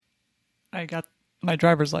I got my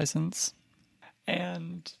driver's license,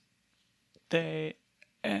 and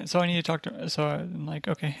so I need to talk to. So I'm like,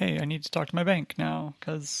 okay, hey, I need to talk to my bank now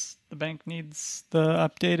because the bank needs the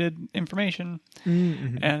updated information.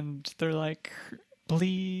 Mm-hmm. And they're like,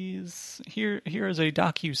 please, here is a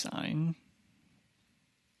DocuSign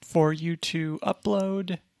for you to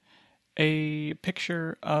upload a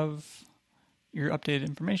picture of your updated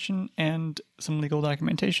information and some legal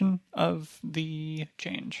documentation of the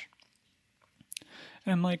change.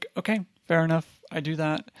 And I'm like, okay, fair enough. I do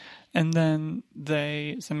that. And then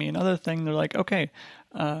they send me another thing. They're like, okay,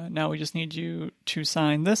 now we just need you to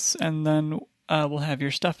sign this, and then we'll have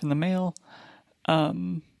your stuff in the mail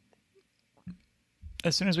as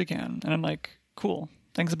soon as we can. And I'm like, cool,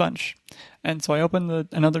 thanks a bunch. And so I open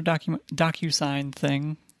another DocuSign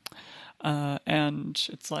thing, and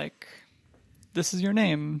it's like, this is your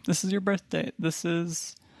name, this is your birthday, this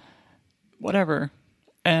is whatever,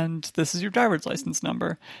 and this is your driver's license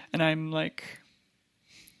number. And I'm like,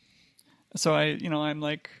 so I'm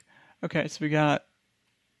like, okay, so we got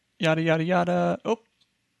yada, yada, yada. Oh,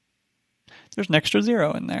 there's an extra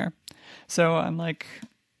 0 in there. So I'm like,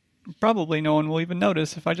 probably no one will even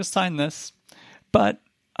notice if I just sign this. But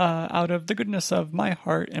out of the goodness of my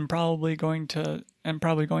heart, and probably going to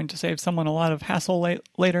save someone a lot of hassle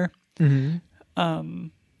later, Mm-hmm.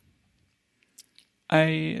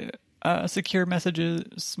 I secure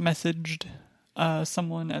messaged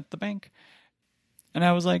someone at the bank, and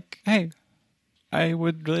I was like, hey, I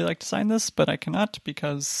would really like to sign this, but I cannot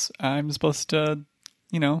because I'm supposed to,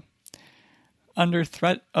 under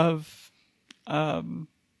threat of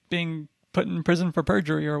being put in prison for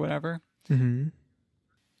perjury or whatever. Mm-hmm.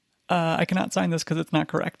 I cannot sign this because it's not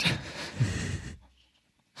correct.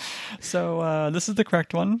 So this is the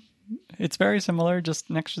correct one. It's very similar, just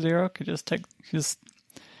an extra 0. Could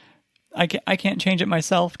I can't change it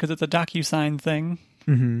myself because it's a DocuSign thing.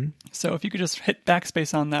 Mm-hmm. So if you could just hit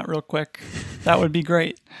backspace on that real quick, that would be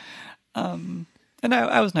great. And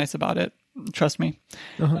I was nice about it. Trust me.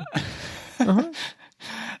 Uh-huh. Uh-huh.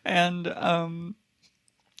 And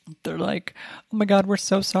they're like, oh my God, we're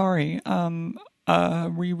so sorry.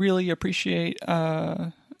 We really appreciate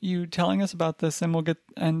you telling us about this,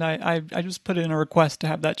 and I just put in a request to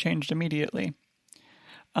have that changed immediately.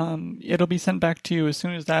 It'll be sent back to you as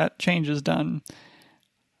soon as that change is done.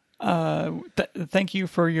 Thank you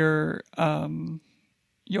for your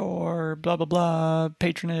blah blah blah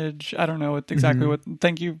patronage. I don't know exactly what.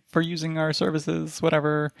 Thank you for using our services.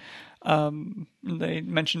 Whatever. They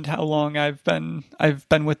mentioned how long I've been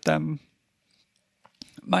with them.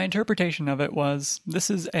 My interpretation of it was, this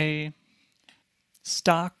is a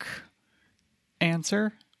stock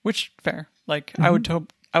answer, which fair. Like I would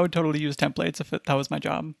totally use templates if that was my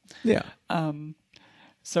job. Yeah.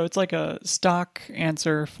 So it's like a stock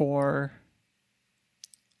answer for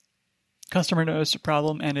customer noticed a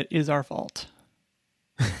problem and it is our fault.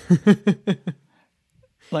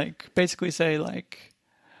 Like basically say like,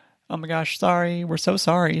 oh my gosh, sorry, we're so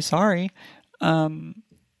sorry.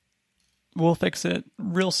 We'll fix it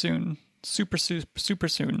real soon, super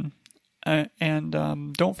soon.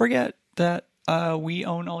 And don't forget that we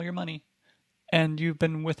own all your money. And you've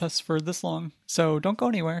been with us for this long, so don't go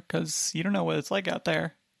anywhere because you don't know what it's like out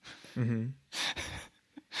there. Mm-hmm.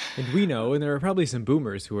 And we know, and there are probably some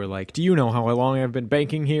boomers who are like, do you know how long I've been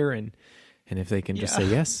banking here? And if they can just say,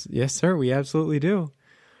 yes, sir, we absolutely do.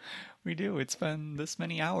 We do. It's been this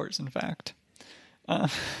many hours, in fact. And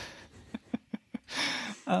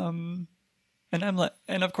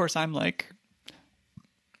of course I'm like,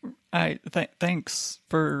 thanks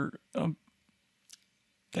for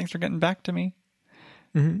getting back to me.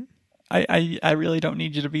 Mm-hmm. I really don't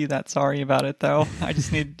need you to be that sorry about it, though. I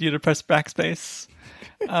just need you to press backspace.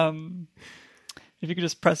 If you could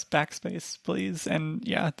just press backspace, please. And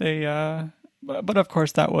yeah, but of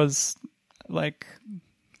course that was like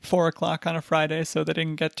 4:00 on a Friday, so they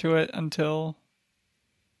didn't get to it until,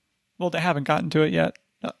 well, they haven't gotten to it yet,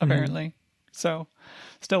 apparently. Mm-hmm. So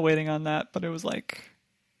still waiting on that, but it was like,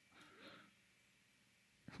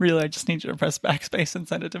 really, I just need you to press backspace and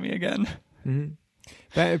send it to me again. Mm-hmm.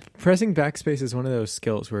 Pressing backspace is one of those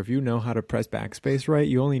skills where if you know how to press backspace right,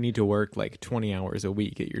 you only need to work like 20 hours a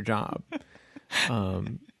week at your job.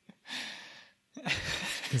 Because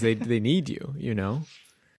they need you, you know?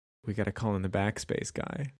 We got to call in the backspace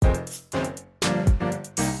guy.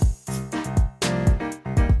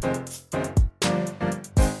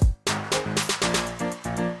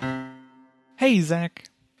 Hey, Zach.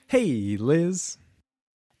 Hey, Liz.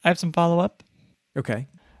 I have some follow-up. Okay.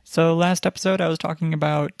 So last episode I was talking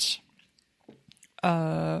about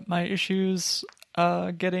my issues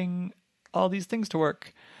getting all these things to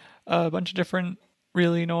work. a bunch of different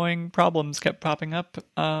really annoying problems kept popping up.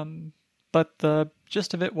 But the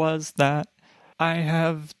gist of it was that I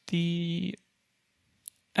have the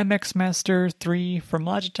MX Master 3 from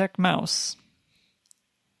Logitech mouse.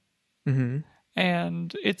 Mm-hmm.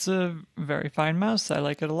 And it's a very fine mouse. I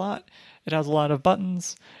like it a lot. It has a lot of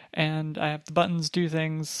buttons, and I have the buttons do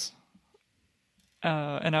things.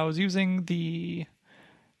 And I was using the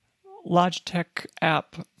Logitech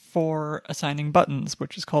app for assigning buttons,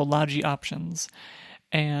 which is called Logi Options.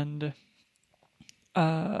 And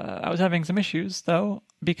I was having some issues, though,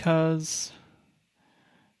 because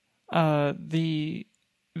the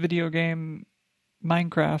video game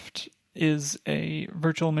Minecraft is a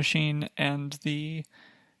virtual machine, and the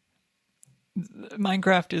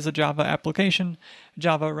Minecraft is a Java application.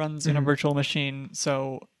 Java runs in a virtual machine,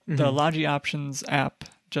 so the Logi Options app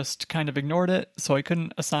just kind of ignored it, so I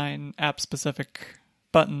couldn't assign app-specific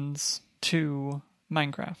buttons to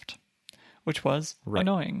Minecraft, which was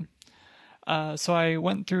annoying. So I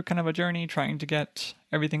went through kind of a journey trying to get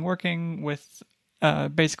everything working with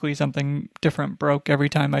basically something different broke every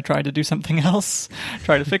time I tried to do something else,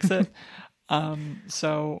 try to fix it.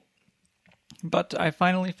 But I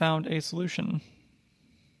finally found a solution.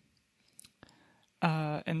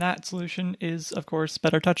 And that solution is, of course,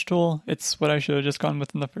 Better Touch Tool. It's what I should have just gone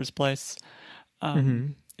with in the first place.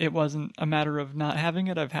 It wasn't a matter of not having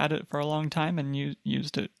it. I've had it for a long time and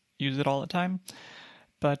use it all the time.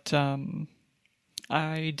 But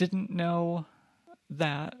I didn't know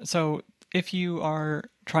that. So if you are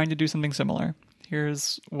trying to do something similar,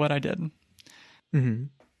 here's what I did. Mm-hmm.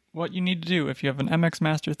 What you need to do if you have an MX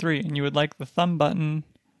Master 3 and you would like the thumb button,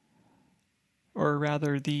 or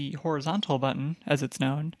rather the horizontal button, as it's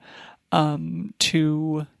known,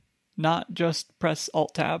 to not just press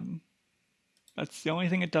Alt-Tab. That's the only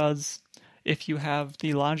thing it does if you have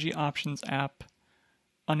the Logi Options app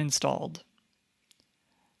uninstalled.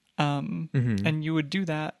 And you would do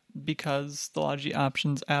that because the Logi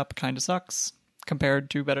Options app kind of sucks compared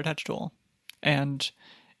to Better Touch Tool. And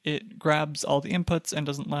it grabs all the inputs and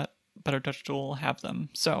doesn't let Better Touch Tool have them.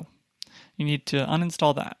 So you need to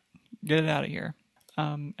uninstall that. Get it out of here.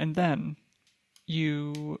 And then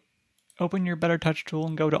you open your Better Touch Tool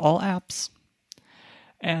and go to All Apps.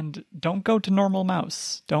 And don't go to Normal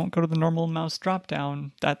Mouse. Don't go to the Normal Mouse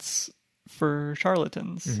dropdown. That's for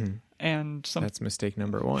charlatans. And that's mistake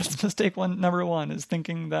number one. Number one is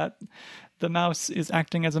thinking that the mouse is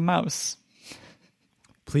acting as a mouse.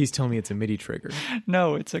 Please tell me it's a MIDI trigger.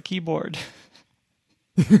 No, it's a keyboard.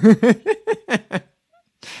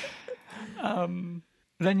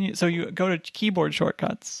 So you go to keyboard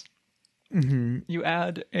shortcuts. You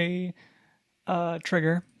add a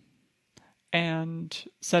trigger and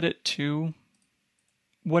set it to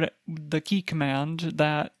the key command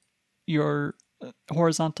that your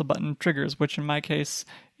horizontal button triggers, which in my case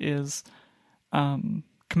is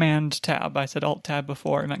Command Tab. I said Alt Tab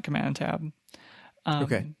before, I meant Command Tab.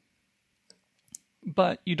 Okay.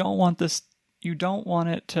 But you don't want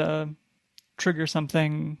it to trigger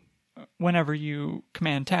something whenever you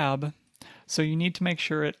Command Tab. So you need to make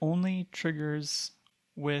sure it only triggers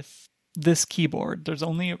with this keyboard.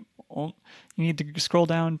 You need to scroll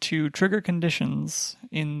down to trigger conditions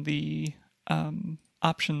in the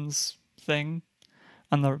options thing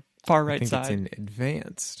on the far right side. I think it's in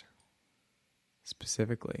advanced,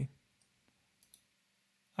 specifically.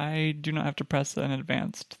 I do not have to press an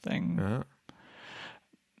advanced thing. Oh.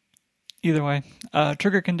 Either way,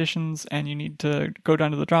 trigger conditions, and you need to go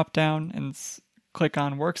down to the drop down and click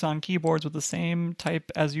on works on keyboards with the same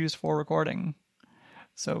type as used for recording.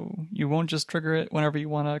 So you won't just trigger it whenever you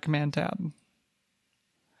want to Command Tab.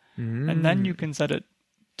 And then you can set it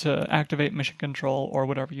to activate mission control or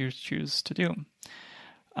whatever you choose to do.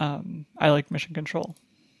 I like mission control.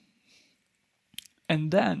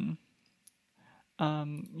 And then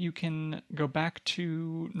you can go back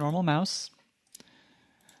to normal mouse,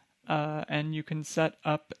 and you can set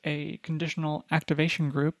up a conditional activation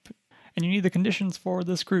group, and you need the conditions for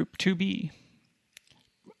this group to be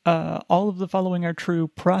all of the following are true.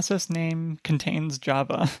 Process name contains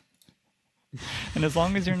Java. And as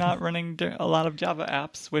long as you're not running a lot of Java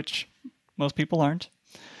apps, which most people aren't,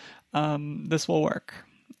 this will work.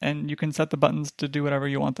 And you can set the buttons to do whatever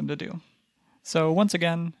you want them to do. So once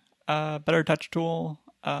again, Better Touch Tool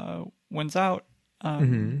wins out.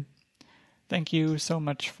 Thank you so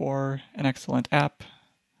much for an excellent app.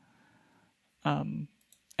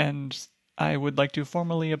 And I would like to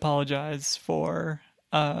formally apologize for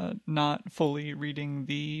not fully reading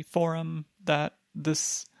the forum that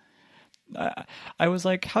this... I was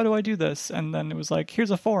like, how do I do this? And then it was like,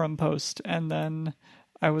 here's a forum post. And then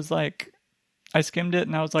I was like, I skimmed it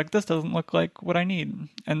and I was like, this doesn't look like what I need.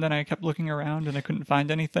 And then I kept looking around and I couldn't find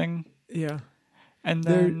anything. Yeah. And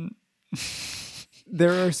then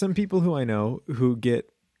There are some people who I know who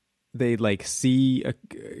they like see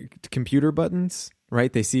computer buttons,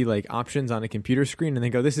 right? They see like options on a computer screen and they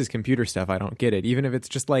go, this is computer stuff. I don't get it. Even if it's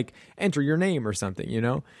just like enter your name or something, you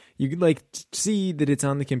know, you could like see that it's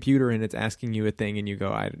on the computer and it's asking you a thing and you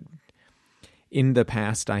go, in the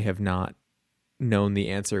past, I have not known the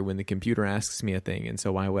answer when the computer asks me a thing. And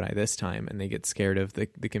so why would I this time? And they get scared of the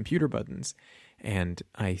computer buttons. And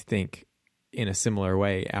I think in a similar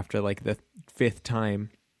way, after like the 5th time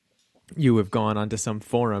you have gone onto some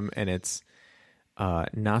forum and it's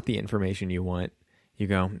not the information you want, you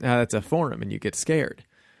go, that's a forum, and you get scared.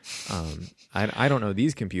 I don't know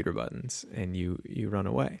these computer buttons, and you run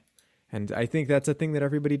away. And I think that's a thing that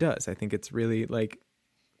everybody does. I think it's really like,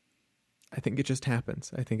 I think it just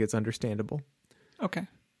happens. I think it's understandable. Okay.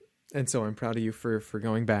 And so I'm proud of you for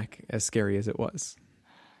going back, as scary as it was.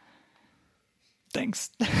 Thanks.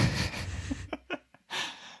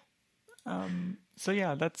 So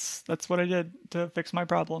yeah, that's what I did to fix my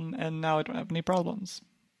problem, and now I don't have any problems.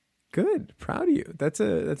 Good. Proud of you. That's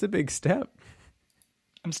a big step.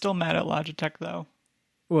 I'm still mad at Logitech though.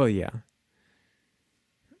 Well, yeah.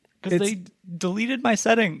 Because they deleted my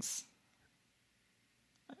settings.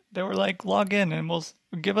 They were like, log in and we'll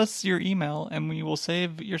give us your email and we will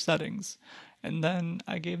save your settings. And then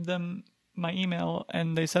I gave them my email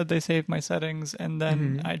and they said they saved my settings. And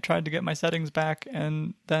then I tried to get my settings back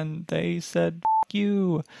and then they said, F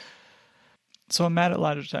you. So I'm mad at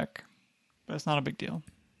Logitech, but it's not a big deal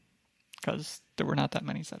because there were not that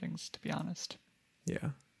many settings, to be honest. Yeah.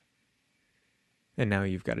 And now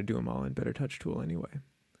you've got to do them all in Better Touch Tool anyway.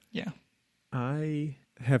 Yeah. I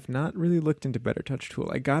have not really looked into Better Touch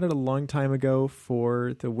Tool. I got it a long time ago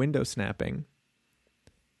for the window snapping.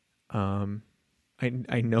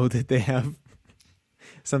 I know that they have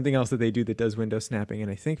something else that they do that does window snapping,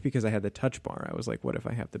 and I think because I had the touch bar, I was like, what if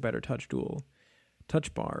I have the Better Touch Tool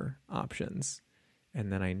touch bar options?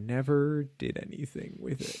 And then I never did anything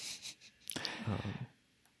with it.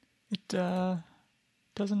 It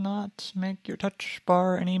does not make your touch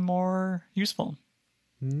bar any more useful.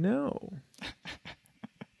 No.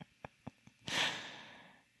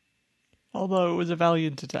 Although it was a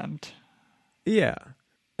valiant attempt. Yeah.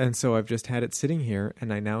 And so I've just had it sitting here,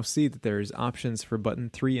 and I now see that there's options for button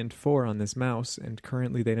 3 and 4 on this mouse, and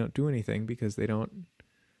currently they don't do anything because they don't,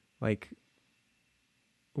 like,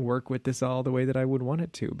 work with this all the way that I would want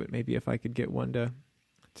it to. But maybe if I could get one to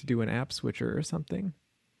do an app switcher or something,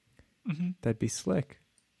 that'd be slick.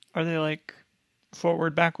 Are they, like,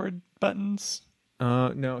 forward, backward buttons?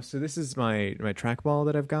 No. So this is my trackball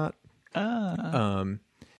that I've got.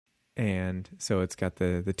 And so it's got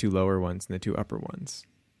the 2 lower ones and the 2 upper ones.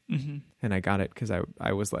 And I got it because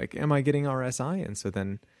I was like, am I getting RSI? And so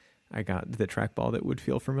then I got the trackball that would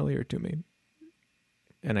feel familiar to me.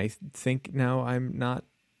 And I think now I'm not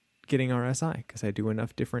getting RSI because I do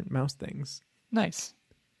enough different mouse things. Nice.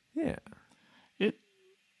 Yeah. It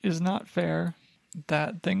is not fair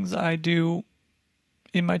that things I do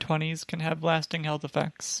in my 20s can have lasting health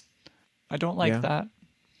effects. I don't like that.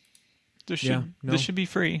 This should be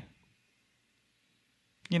free.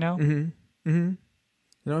 You know?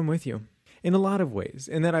 No, I'm with you in a lot of ways,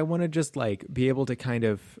 and that I want to just like be able to kind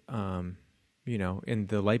of, in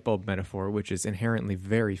the light bulb metaphor, which is inherently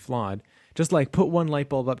very flawed, just like put one light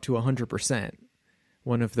bulb up to 100%.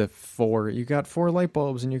 One of the 4, you got 4 light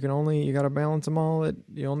bulbs and you got to balance them all.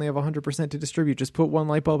 You only have 100% to distribute. Just put one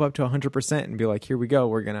light bulb up to 100% and be like, here we go.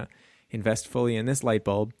 We're going to invest fully in this light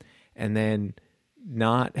bulb and then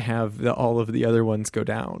not have all of the other ones go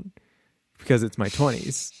down. Because it's my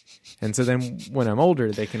 20s. And so then when I'm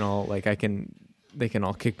older, they can all they can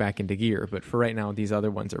all kick back into gear. But for right now, these other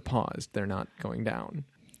ones are paused. They're not going down.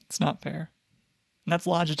 It's not fair. And that's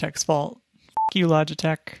Logitech's fault. F you,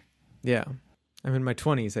 Logitech. Yeah. I'm in my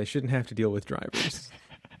 20s. I shouldn't have to deal with drivers.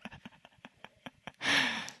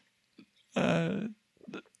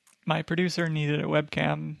 My producer needed a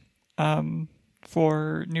webcam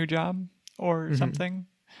for new job or something.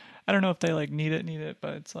 I don't know if they like need it,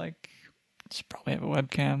 but it's like, should probably have a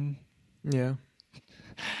webcam. Yeah.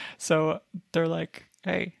 So they're like,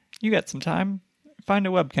 hey, you got some time? Find a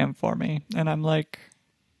webcam for me. And I'm like,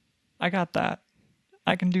 I got that.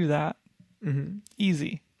 I can do that.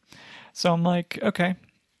 Easy. So I'm like, okay,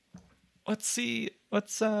 let's see.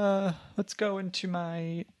 Let's go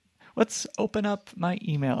into let's open up my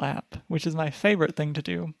email app, which is my favorite thing to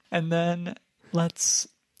do. And then let's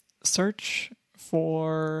search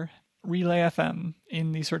for Relay FM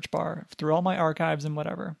in the search bar through all my archives and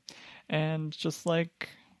whatever. And just like,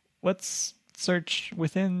 let's search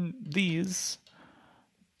within these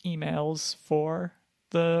emails for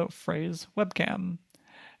the phrase webcam.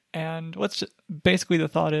 And basically the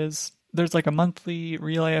thought is there's like a monthly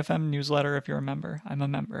Relay FM newsletter if you're a member. I'm a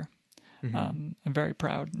member. I'm very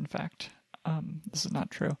proud, in fact. This is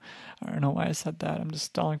not true. I don't know why I said that. I'm just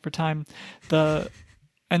stalling for time.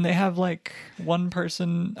 And they have like one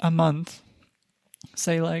person a month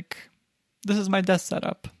say like, this is my desk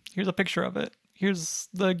setup. Here's a picture of it. Here's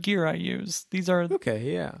the gear I use. These are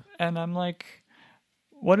Okay, yeah. And I'm like,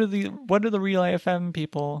 what do the Relay FM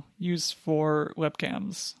people use for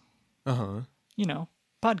webcams? You know,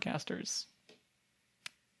 podcasters.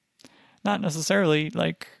 Not necessarily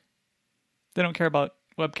like they don't care about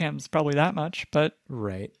webcams probably that much, but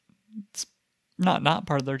right. It's not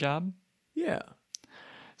part of their job. Yeah.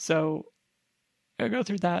 So I go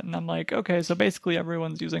through that and I'm like, okay, so basically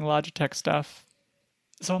everyone's using Logitech stuff.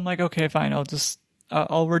 So I'm like, okay, fine.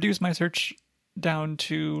 I'll reduce my search down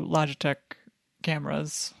to Logitech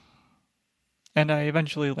cameras. And I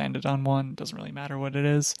eventually landed on one. Doesn't really matter what it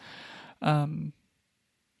is.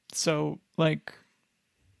 So like,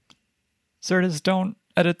 Certus, don't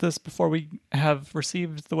edit this before we have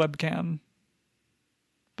received the webcam.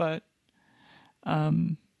 But, so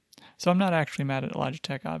I'm not actually mad at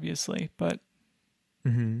Logitech, obviously, but.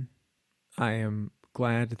 I am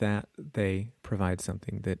glad that they provide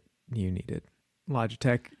something that you needed.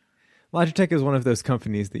 Logitech is one of those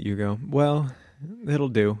companies that you go, well, it'll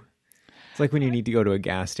do. It's like when you need to go to a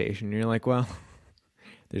gas station. You're like, well,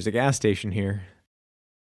 there's a gas station here.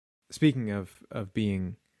 Speaking of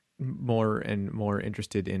being more and more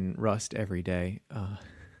interested in Rust every day,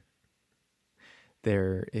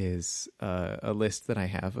 there is a list that I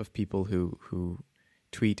have of people who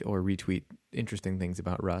tweet or retweet interesting things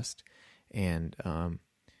about Rust. And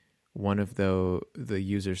one of the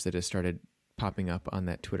users that has started popping up on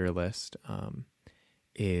that Twitter list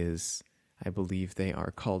is, I believe they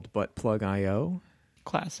are called buttplug.io.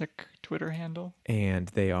 Classic Twitter handle. And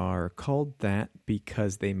they are called that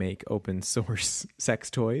because they make open source sex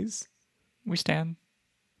toys. We stand.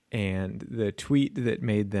 And the tweet that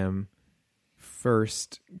made them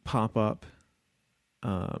first pop up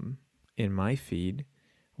in my feed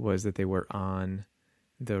was that they were on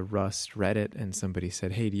the Rust Reddit, and somebody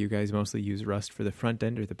said, hey, do you guys mostly use Rust for the front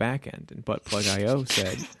end or the back end? And buttplug.io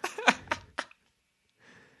said...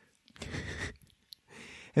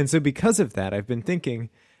 And so because of that, I've been thinking,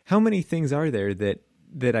 how many things are there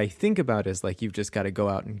that I think about as like, you've just got to go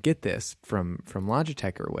out and get this from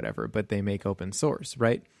Logitech or whatever, but they make open source,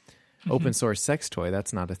 right? Open source sex toy,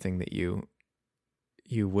 that's not a thing that you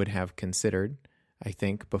would have considered, I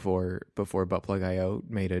think, before buttplug.io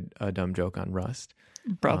made a dumb joke on Rust.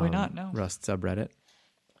 Probably not, no. Rust subreddit.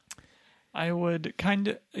 I would kind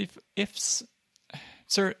of, if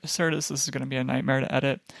Certus, this is going to be a nightmare to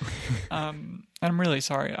edit. I'm really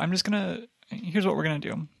sorry. Here's what we're going to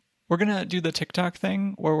do. We're going to do the TikTok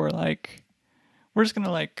thing where we're just going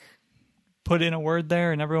to put in a word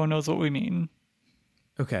there and everyone knows what we mean.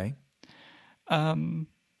 Okay.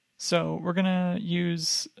 So we're going to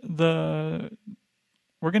use the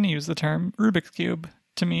term Rubik's Cube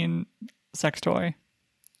to mean sex toy.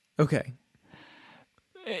 Okay.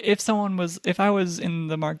 If I was in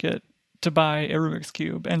the market to buy a Rubik's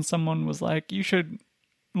Cube and someone was like, you should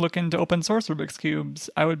look into open source Rubik's Cubes,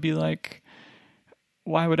 I would be like,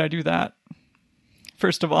 why would I do that?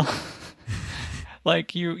 First of all,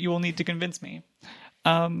 you will need to convince me.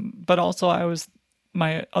 But also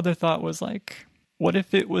my other thought was like, what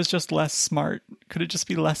if it was just less smart? Could it just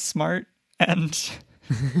be less smart and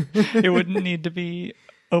it wouldn't need to be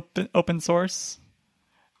open source?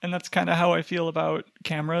 And that's kind of how I feel about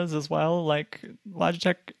cameras as well. Like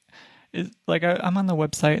Logitech is like, I'm on the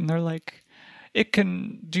website and they're like, it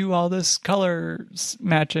can do all this color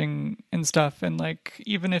matching and stuff. And like,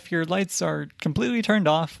 even if your lights are completely turned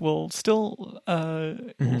off, will still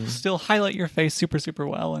highlight your face super, super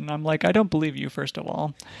well. And I'm like, I don't believe you, first of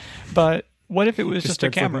all. But what if it was just a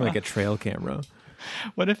camera? Like a trail camera.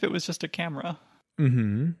 What if it was just a camera?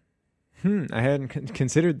 I hadn't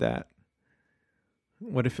considered that.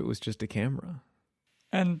 What if it was just a camera?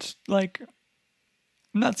 And like,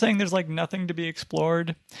 I'm not saying there's like nothing to be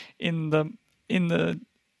explored in the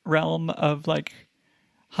realm of like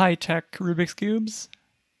high tech Rubik's Cubes.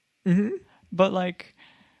 But like,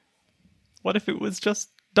 what if it was just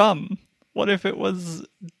dumb? What if it was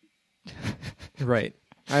right?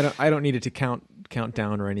 I don't need it to count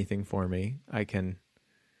down or anything for me. I can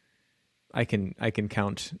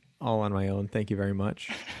count all on my own. Thank you very much.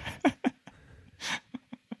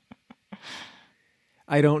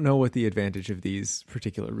 I don't know what the advantage of these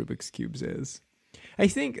particular Rubik's Cubes is. I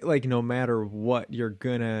think like no matter what, you're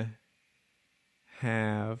gonna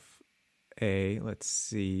have let's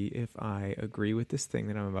see if I agree with this thing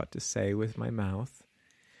that I'm about to say with my mouth.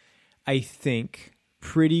 I think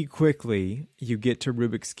pretty quickly you get to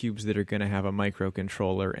Rubik's Cubes that are going to have a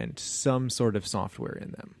microcontroller and some sort of software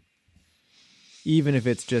in them. Even if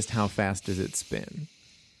it's just how fast does it spin.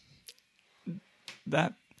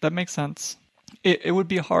 That makes sense. It would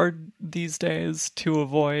be hard these days to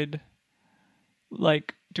avoid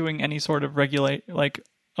like doing any sort of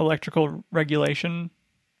electrical regulation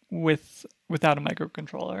without a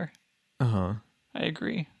microcontroller. Uh-huh. I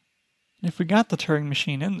agree. If we got the Turing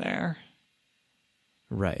machine in there,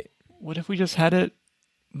 right. What if we just had it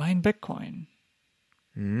mine Bitcoin?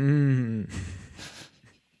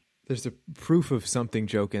 There's a proof of something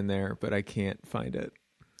joke in there, but I can't find it.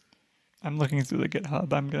 I'm looking through the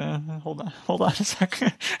GitHub. I'm gonna hold on a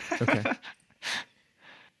second. Okay.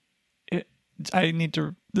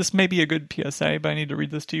 This may be a good PSA, but I need to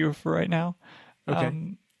read this to you for right now.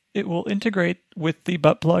 Okay. It will integrate with the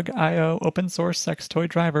Buttplug.io open source sex toy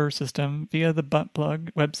driver system via the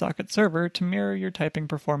Buttplug WebSocket server to mirror your typing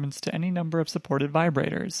performance to any number of supported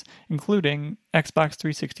vibrators, including Xbox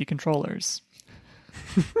 360 controllers.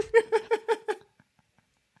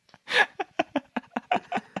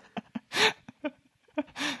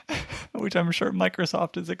 Which I'm sure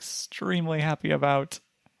Microsoft is extremely happy about.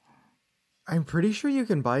 I'm pretty sure you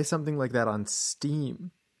can buy something like that on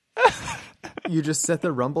Steam. You just set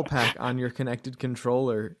the Rumble Pack on your connected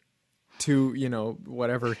controller to,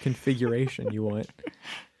 whatever configuration you want.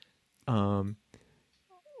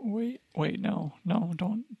 Wait, no,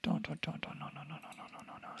 don't, no,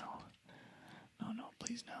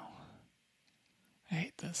 please no. I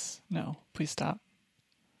hate this. No, please stop.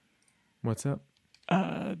 What's up?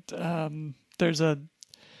 There's a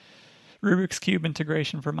Rubik's Cube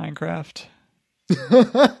integration for Minecraft.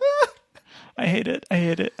 I hate it.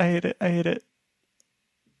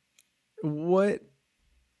 What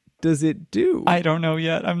does it do? I don't know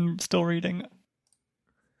yet. I'm still reading.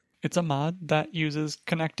 It's a mod that uses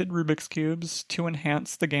connected Rubik's Cubes to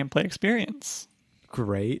enhance the gameplay experience.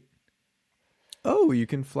 Great. Oh, you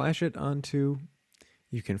can flash it,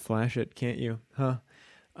 can't you? Huh?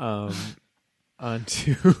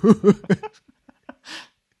 Onto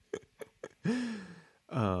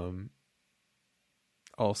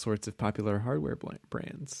all sorts of popular hardware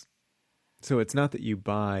brands. So it's not that you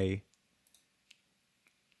buy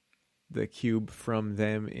the cube from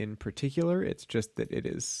them in particular, it's just that it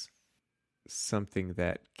is something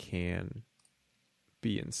that can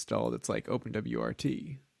be installed. It's like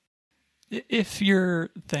OpenWRT. If your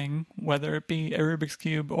thing, whether it be a Rubik's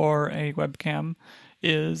Cube or a webcam,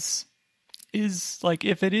 is like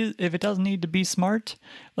if it doesn't need to be smart,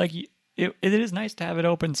 like it is nice to have it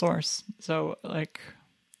open source. So like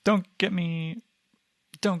don't get me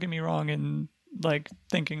wrong in like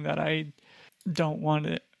thinking that I don't want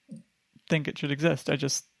to think it should exist.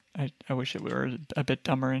 I wish it were a bit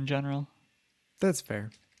dumber in general. That's fair.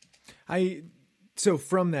 So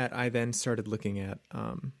from that I then started looking at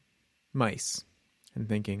mice and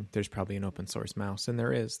thinking there's probably an open source mouse, and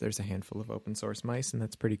there's a handful of open source mice, and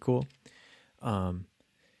that's pretty cool.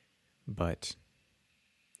 But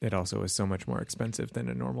it also is so much more expensive than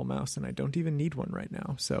a normal mouse, and I don't even need one right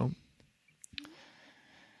now. So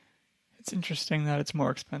it's interesting that it's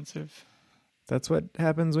more expensive. That's what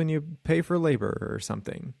happens when you pay for labor or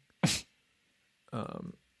something.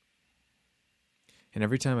 And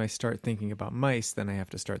every time I start thinking about mice, then I have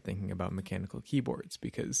to start thinking about mechanical keyboards,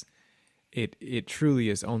 because it truly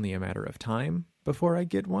is only a matter of time before I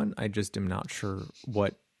get one. I just am not sure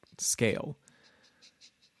what scale.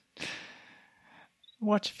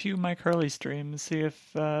 Watch a few Mike Hurley streams, see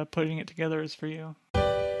if putting it together is for you.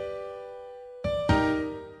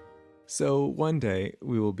 So one day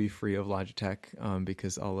we will be free of Logitech,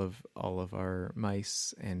 because all of our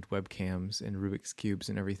mice and webcams and Rubik's Cubes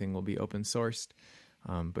and everything will be open sourced.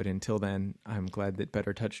 But until then, I'm glad that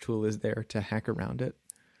Better Touch Tool is there to hack around it.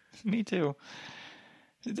 Me too.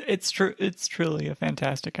 It's true. It's truly a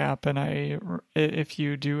fantastic app, and if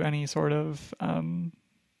you do any sort of,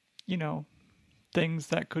 things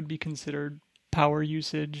that could be considered power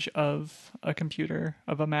usage of a computer,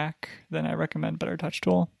 of a Mac, then I recommend Better Touch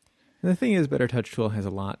Tool. And the thing is, Better Touch Tool has a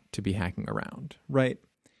lot to be hacking around, right?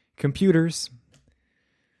 Computers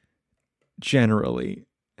generally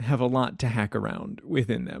have a lot to hack around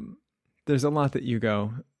within them. There's a lot that you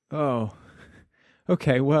go, oh,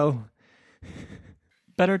 okay, well.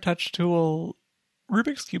 Better Touch Tool,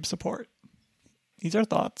 Rubik's Cube support. These are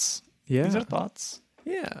thoughts. Yeah. These are thoughts.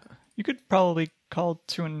 Yeah. You could probably call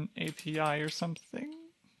to an API or something.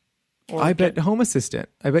 Or I bet Home Assistant.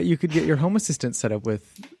 I bet you could get your Home Assistant set up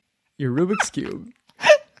with your Rubik's Cube.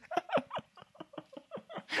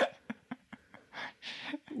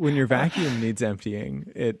 When your vacuum needs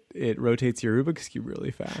emptying, it rotates your Rubik's Cube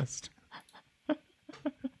really fast.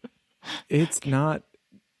 It's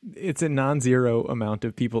a non-zero amount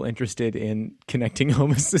of people interested in connecting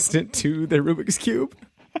Home Assistant to their Rubik's Cube.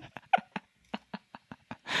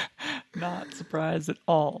 Not surprised at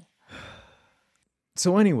all.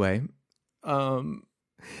 So anyway,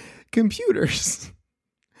 computers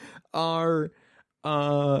are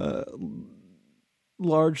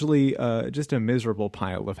largely just a miserable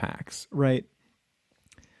pile of hacks, right?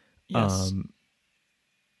 Yes.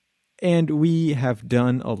 And we have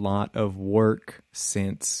done a lot of work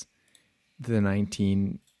since the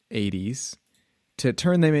 1980s to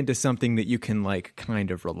turn them into something that you can like kind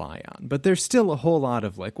of rely on. But there's still a whole lot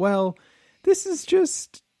of like, well, this is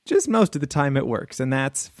just most of the time it works, and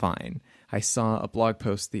that's fine. I saw a blog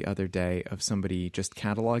post the other day of somebody just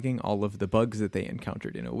cataloging all of the bugs that they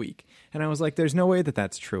encountered in a week. And I was like, there's no way that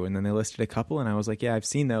that's true. And then they listed a couple, and I was like, yeah, I've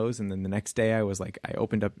seen those. And then the next day I was like, I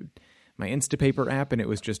opened up my Instapaper app, and it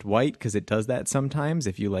was just white because it does that sometimes.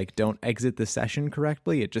 If you like don't exit the session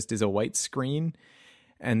correctly, it just is a white screen.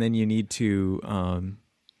 And then you need to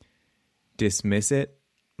dismiss it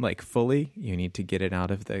like fully. You need to get it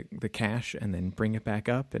out of the cache and then bring it back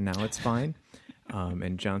up, and now it's fine.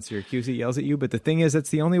 And John Siracusa yells at you, but the thing is, it's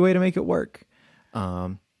the only way to make it work.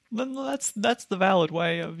 Then that's the valid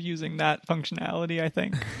way of using that functionality, I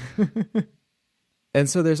think. And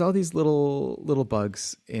so there's all these little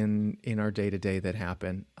bugs in our day-to-day that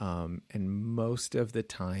happen, and most of the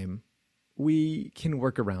time we can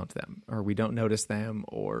work around them, or we don't notice them,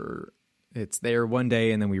 or it's there one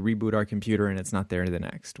day and then we reboot our computer and it's not there the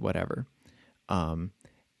next, whatever.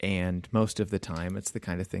 And most of the time it's the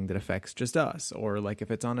kind of thing that affects just us, or like if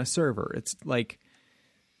it's on a server, it's like,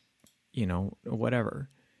 whatever.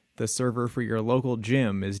 The server for your local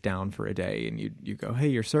gym is down for a day, and you go, hey,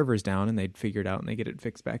 your server's down, and they'd figure it out and they get it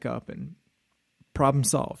fixed back up, and problem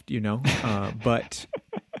solved, but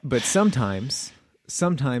sometimes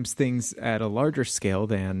things at a larger scale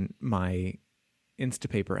than my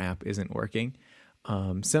Instapaper app isn't working.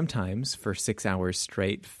 Sometimes for 6 hours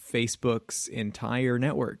straight, Facebook's entire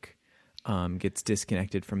network gets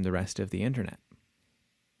disconnected from the rest of the internet.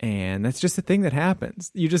 And that's just a thing that happens.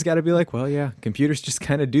 You just got to be like, well, yeah, computers just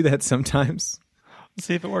kind of do that sometimes. Let's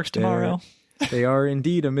see if it works tomorrow. They are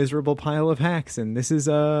indeed a miserable pile of hacks, and this is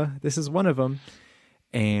one of them.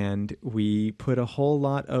 And we put a whole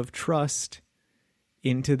lot of trust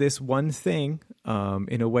into this one thing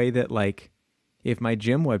in a way that, like, if my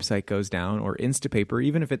gym website goes down or Instapaper,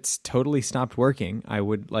 even if it's totally stopped working, I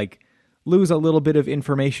would like lose a little bit of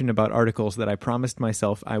information about articles that I promised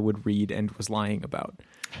myself I would read and was lying about.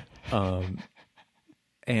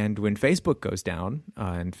 And when Facebook goes down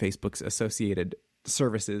and Facebook's associated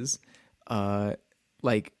services,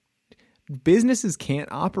 like businesses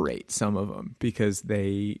can't operate some of them because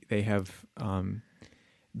they have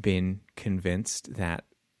been convinced that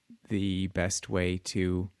the best way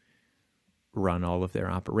to run all of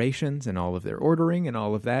their operations and all of their ordering and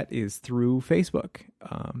all of that is through Facebook.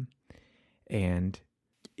 And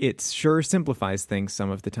it sure simplifies things some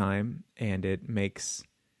of the time, and it makes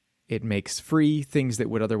free things that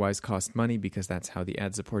would otherwise cost money because that's how the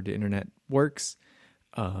ad-supported internet works.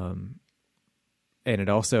 And it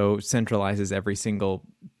also centralizes every single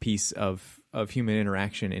piece of human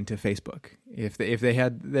interaction into Facebook. If they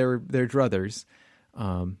had their druthers,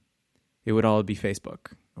 it would all be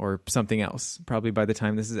Facebook or something else. Probably by the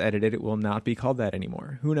time this is edited, it will not be called that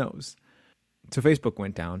anymore. Who knows? So Facebook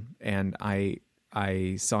went down, and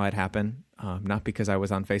I saw it happen, not because I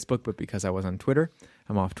was on Facebook, but because I was on Twitter.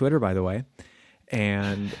 I'm off Twitter, by the way.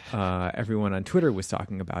 And everyone on Twitter was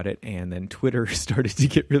talking about it, and then Twitter started to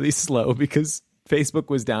get really slow because Facebook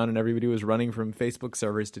was down and everybody was running from Facebook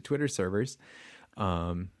servers to Twitter servers.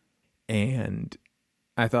 And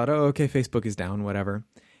I thought, oh, okay, Facebook is down, whatever.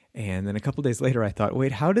 And then a couple days later, I thought,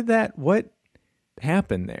 wait, what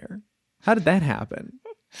happened there? How did that happen?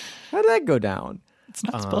 How did that go down? It's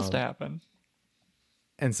not supposed to happen.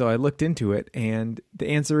 And so I looked into it, and the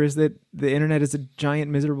answer is that the internet is a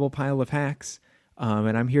giant, miserable pile of hacks,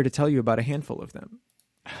 and I'm here to tell you about a handful of them.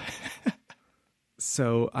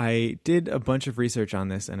 So I did a bunch of research on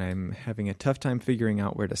this, and I'm having a tough time figuring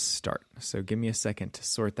out where to start. So give me a second to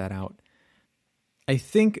sort that out. I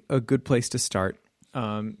think a good place to start.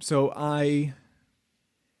 So I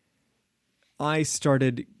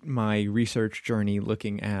started my research journey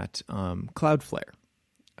looking at Cloudflare.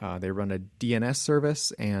 They run a DNS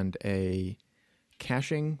service and a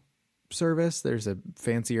caching service. There's a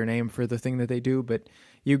fancier name for the thing that they do, but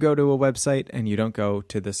you go to a website and you don't go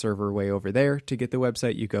to the server way over there to get the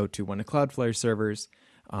website. You go to one of Cloudflare's servers,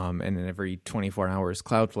 and then every 24 hours,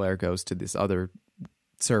 Cloudflare goes to this other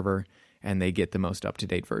server and they get the most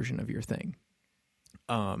up-to-date version of your thing.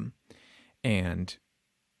 And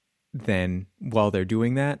then while they're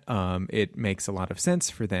doing that, it makes a lot of sense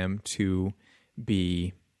for them to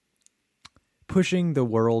be pushing the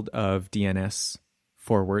world of DNS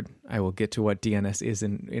forward. I will get to what DNS is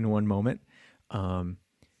in one moment.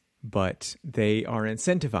 But they are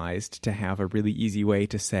incentivized to have a really easy way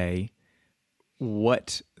to say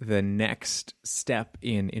what the next step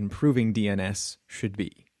in improving DNS should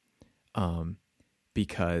be.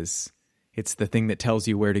 Because it's the thing that tells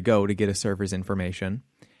you where to go to get a server's information,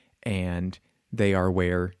 and they are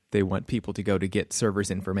where they want people to go to get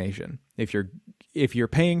server's information. If you're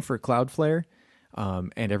paying for Cloudflare,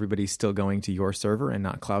 and everybody's still going to your server and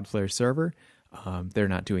not Cloudflare's server, they're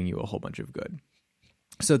not doing you a whole bunch of good.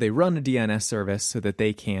 So they run a DNS service so that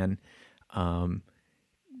they can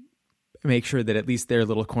make sure that at least their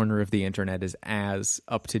little corner of the internet is as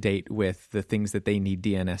up to date with the things that they need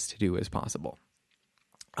DNS to do as possible.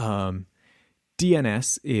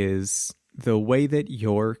 DNS is the way that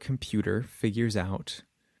your computer figures out.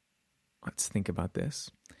 Let's think about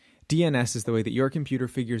this. DNS is the way that your computer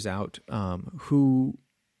figures out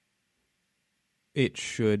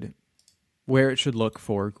where it should look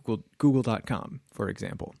for Google.com, for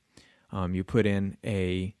example. You put in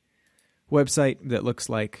a website that looks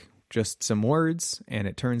like just some words, and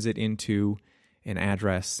it turns it into an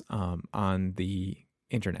address on the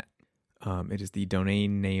internet. It is the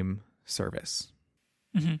domain name service.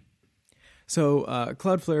 Mm-hmm. So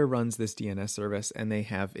Cloudflare runs this DNS service, and they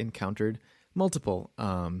have encountered multiple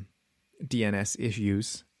DNS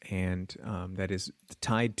issues, and that is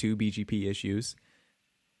tied to BGP issues.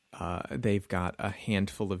 They've got a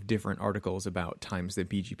handful of different articles about times that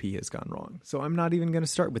BGP has gone wrong. So I'm not even going to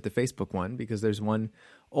start with the Facebook one, because there's one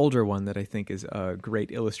older one that I think is a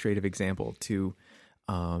great illustrative example to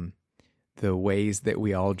the ways that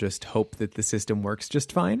we all just hope that the system works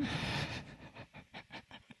just fine.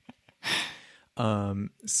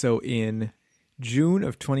 So in June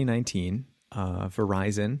of 2019,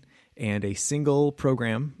 Verizon and a single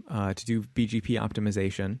program to do BGP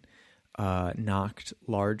optimization knocked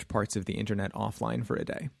large parts of the internet offline for a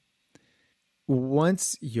day.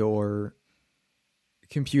 Once your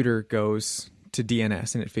computer goes to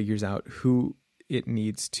DNS and it figures out who it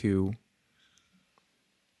needs to...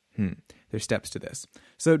 There's steps to this.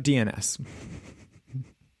 So DNS.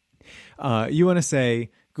 You want to say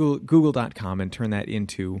Google.com and turn that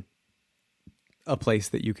into a place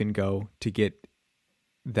that you can go to get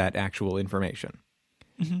that actual information.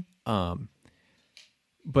 Mm-hmm.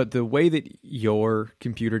 But the way that your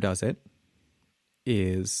computer does it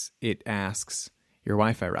is it asks your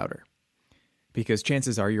Wi-Fi router, because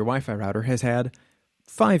chances are your Wi-Fi router has had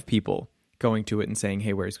 5 people going to it and saying,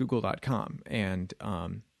 hey, where's Google.com? And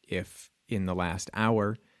if in the last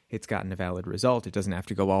hour it's gotten a valid result, it doesn't have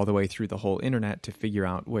to go all the way through the whole internet to figure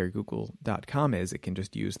out where Google.com is. It can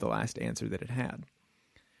just use the last answer that it had.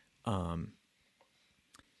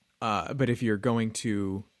 But if you're going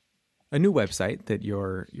to a new website that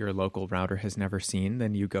your local router has never seen,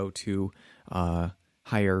 then you go to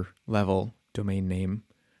higher level domain name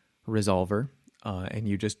resolver, and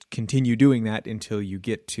you just continue doing that until you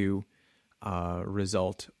get to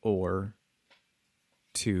result or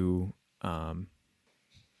to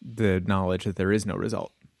the knowledge that there is no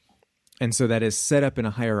result. And so that is set up in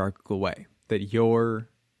a hierarchical way, that your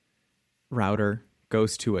router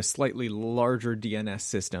goes to a slightly larger DNS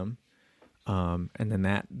system, and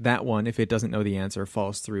then that one, if it doesn't know the answer,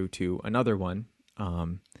 falls through to another one.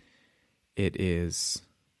 It is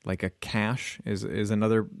like a cache is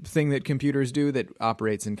another thing that computers do that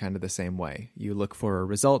operates in kind of the same way. You look for a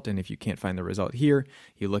result, and if you can't find the result here,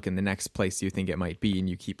 you look in the next place you think it might be, and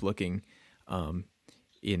you keep looking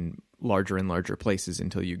in larger and larger places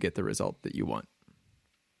until you get the result that you want.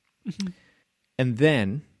 Mm-hmm. And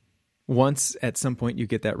then once at some point you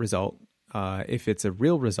get that result, if it's a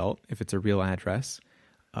real result, if it's a real address,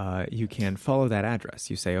 you can follow that address.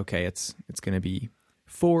 You say, okay, it's going to be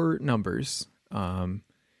 4 numbers.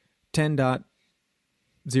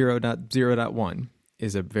 10.0.0.1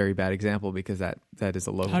 is a very bad example because that is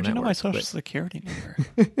a local network. How'd you know my social security number?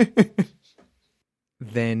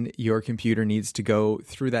 Then your computer needs to go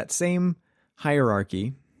through that same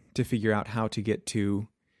hierarchy to figure out how to get to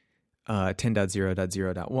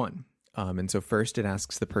 10.0.0.1. And so first it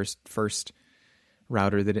asks the first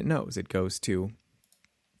router that it knows. It goes to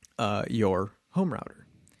your home router,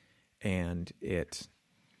 and it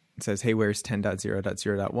It says, hey, where's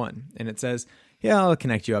 10.0.0.1? And it says, yeah, I'll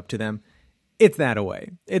connect you up to them. It's that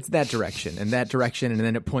away. It's that direction, and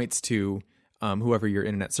then it points to whoever your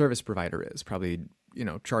internet service provider is, probably,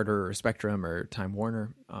 Charter or Spectrum or Time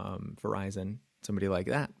Warner, Verizon, somebody like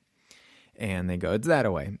that. And they go, it's that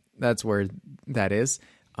away. That's where that is.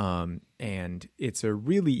 And it's a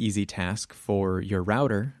really easy task for your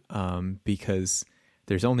router because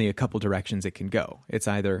there's only a couple directions it can go. It's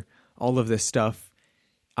either all of this stuff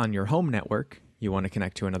on your home network. You want to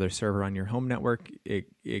connect to another server on your home network,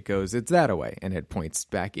 it goes, it's that away, and it points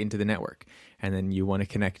back into the network. And then you want to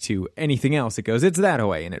connect to anything else, it goes, it's that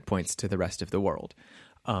away, and it points to the rest of the world.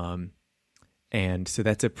 And so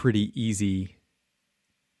that's a pretty easy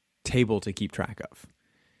table to keep track of.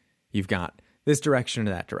 You've got this direction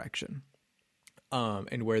or that direction.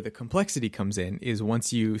 And where the complexity comes in is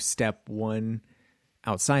once you step one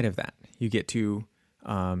outside of that, you get to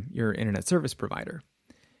your internet service provider.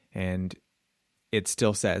 And it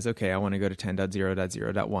still says, okay, I want to go to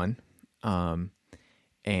 10.0.0.1.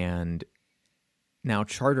 And now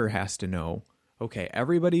Charter has to know, okay,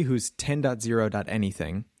 everybody who's 10.0.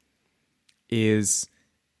 anything is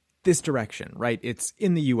this direction, right? It's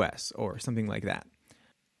in the US or something like that.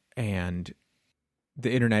 And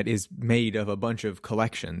the internet is made of a bunch of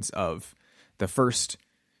collections of the first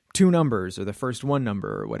two numbers or the first one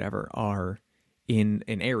number or whatever are in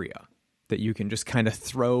an area that you can just kind of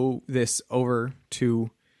throw this over to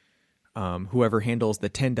whoever handles the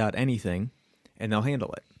 10. anything, and they'll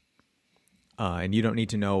handle it. And you don't need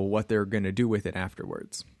to know what they're going to do with it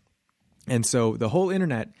afterwards. And so the whole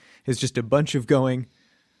internet is just a bunch of going,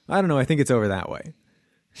 I don't know, I think it's over that way.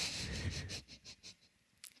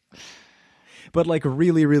 But like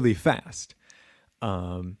really, really fast.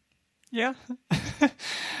 Yeah.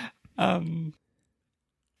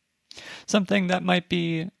 Something that might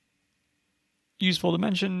be useful to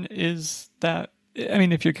mention is that, I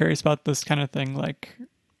mean, if you're curious about this kind of thing, like,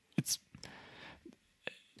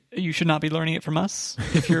 you should not be learning it from us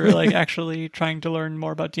if you're like actually trying to learn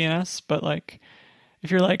more about DNS. But like, if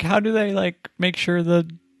you're like, how do they like make sure that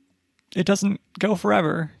it doesn't go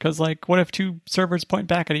forever? Because like, what if two servers point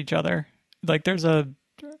back at each other? Like, there's a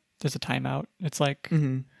timeout. It's like,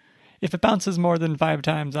 if it bounces more than 5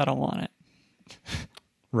 times, I don't want it.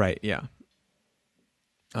 Right. Yeah.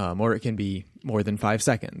 Or it can be more than 5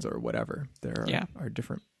 seconds or whatever. There are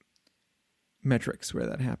different metrics where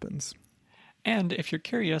that happens. And if you're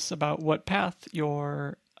curious about what path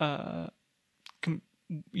your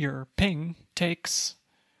ping takes,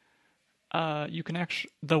 you can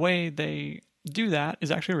actually, the way they do that is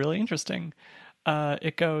actually really interesting.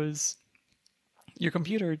 It goes, your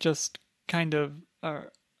computer just kind of,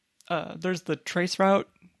 there's the traceroute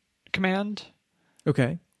command.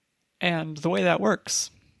 Okay. And the way that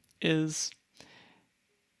works is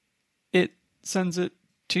it sends it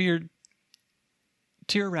to your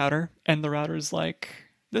router, and the router's like,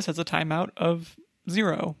 this has a timeout of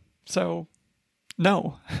 0. So,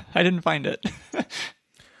 no, I didn't find it.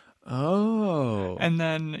 Oh. And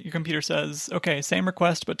then your computer says, okay, same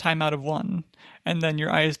request, but timeout of 1. And then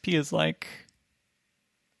your ISP is like,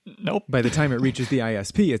 nope. By the time it reaches the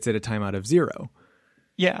ISP, it's at a timeout of 0.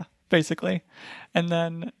 Yeah, basically. And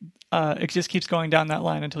then it just keeps going down that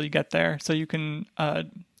line until you get there. So you can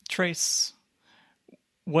trace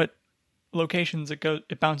what locations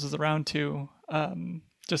it bounces around to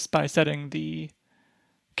just by setting the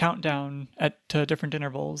countdown to different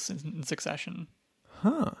intervals in succession.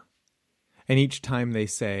 Huh. And each time they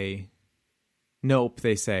say nope,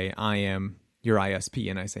 they say, I am your ISP,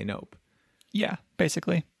 and I say nope. Yeah,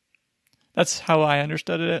 basically. That's how I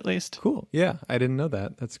understood it, at least. Cool. Yeah, I didn't know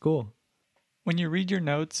that. That's cool. When you read your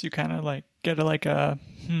notes, you kind of like get a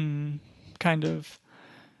kind of,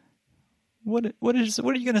 what are you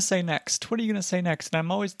going to say next? What are you going to say next? And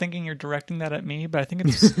I'm always thinking you're directing that at me, but I think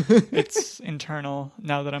it's internal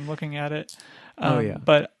now that I'm looking at it. Yeah.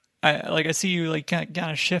 But I see you like kind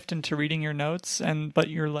of shift into reading your notes, but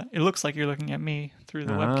it looks like you're looking at me through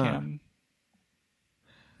the webcam.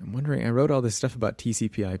 I'm wondering, I wrote all this stuff about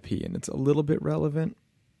TCP/IP, and it's a little bit relevant,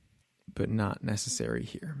 but not necessary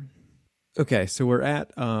here. Okay, so we're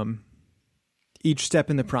at each step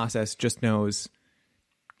in the process just knows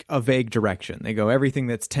a vague direction. They go, everything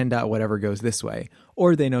that's 10. whatever goes this way,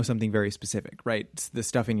 or they know something very specific, right? It's the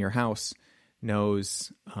stuff in your house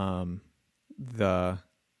knows the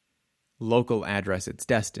local address it's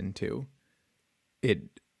destined to.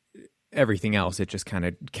 Everything else, it just kind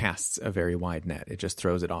of casts a very wide net. It just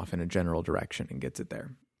throws it off in a general direction and gets it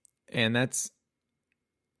there. And that's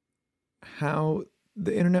how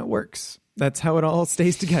the internet works. That's how it all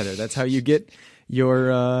stays together. That's how you get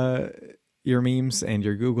your your memes and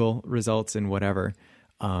your Google results and whatever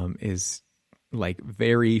is like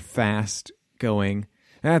very fast going.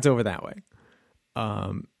 That's over that way.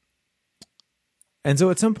 And so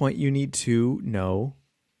at some point you need to know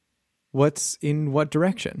what's in what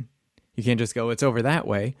direction. You can't just go, it's over that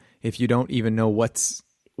way, if you don't even know what's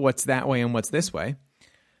that way and what's this way.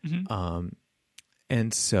 Mm-hmm.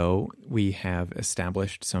 And so we have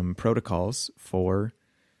established some protocols for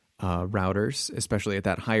routers, especially at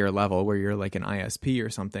that higher level where you're like an ISP or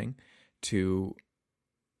something, to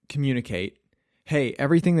communicate, hey,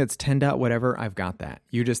 everything that's 10 dot whatever, I've got that.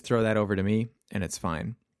 You just throw that over to me and it's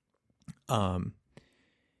fine.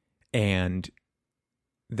 And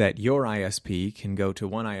that your ISP can go to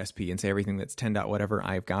one ISP and say everything that's 10 dot whatever,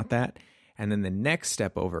 I've got that. And then the next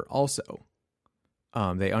step over also,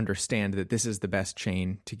 they understand that this is the best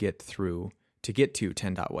chain to get to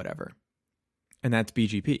 10 dot whatever. And that's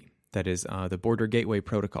BGP. That is the Border Gateway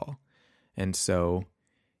Protocol. And so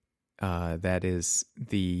that is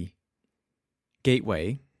the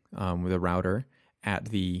gateway with a router at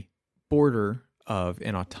the border of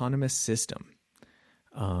an autonomous system.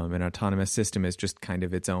 An autonomous system is just kind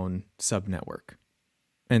of its own subnetwork.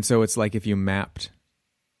 And so it's like if you mapped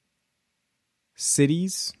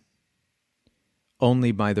cities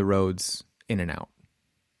only by the roads in and out,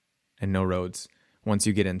 and no roads once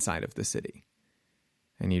you get inside of the city.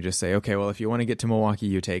 And you just say, okay, well, if you want to get to Milwaukee,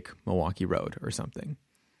 you take Milwaukee Road or something.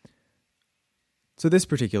 So this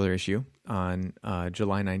particular issue on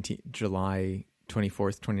July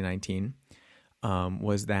 24th, 2019,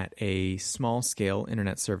 was that a small-scale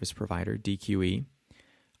internet service provider, DQE,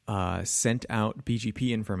 sent out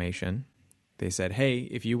BGP information. They said, hey,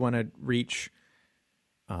 if you want to reach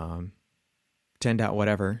 10 dot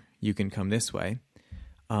whatever, you can come this way.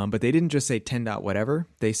 But they didn't just say 10 dot whatever.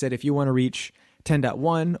 They said if you want to reach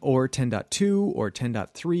 10.1 or 10.2 or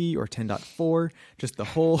 10.3 or 10.4, just the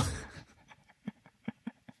whole...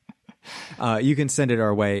 you can send it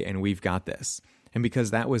our way and we've got this. And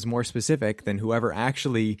because that was more specific than whoever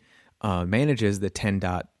actually manages the 10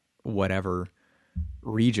 dot whatever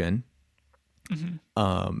region,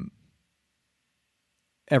 mm-hmm.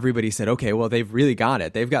 Everybody said, okay, well, they've really got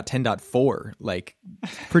it. They've got 10.4, like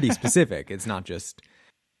pretty specific. It's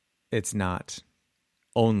not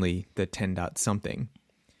only the 10 dot something.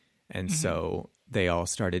 And mm-hmm. so they all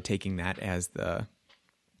started taking that as the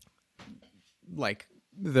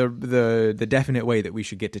definite way that we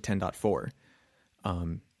should get to 10.4.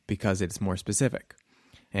 Because it's more specific.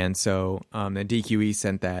 And so the DQE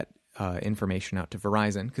sent that information out to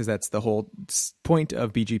Verizon, because that's the whole point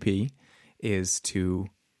of BGP, is to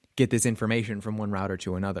get this information from one router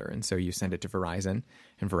to another. And so you send it to Verizon,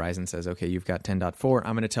 and Verizon says, okay, you've got 10.4.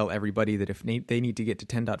 I'm going to tell everybody that if they need to get to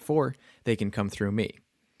 10.4, they can come through me.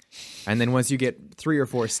 And then once you get 3 or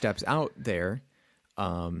 4 steps out there,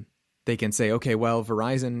 they can say, okay, well,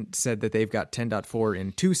 Verizon said that they've got 10.4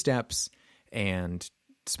 in 2 steps, and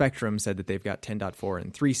Spectrum said that they've got 10.4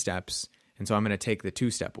 in 3 steps, and so I'm going to take the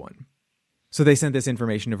 2-step one. So they sent this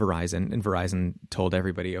information to Verizon, and Verizon told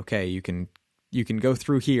everybody, okay, you can go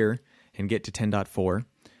through here and get to 10.4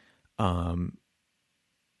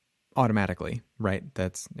 automatically, right?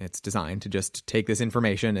 It's designed to just take this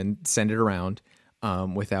information and send it around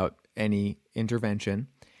without any intervention,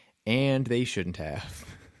 and they shouldn't have.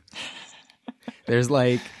 There's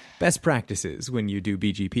like best practices when you do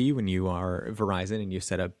BGP, when you are Verizon and you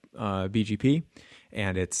set up BGP,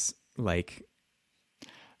 and it's like...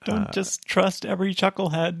 Don't just trust every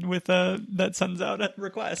chucklehead that sends out a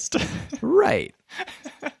request. Right.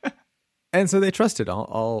 And so they trusted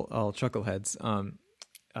all chuckleheads.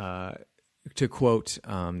 To quote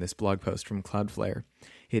this blog post from Cloudflare,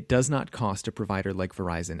 it does not cost a provider like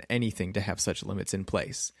Verizon anything to have such limits in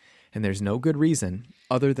place. And there's no good reason,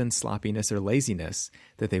 other than sloppiness or laziness,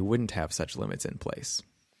 that they wouldn't have such limits in place.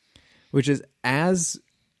 Which is as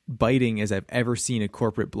biting as I've ever seen a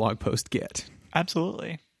corporate blog post get.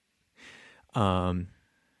 Absolutely.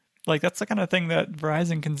 Like that's the kind of thing that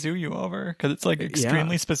Verizon can sue you over, because it's like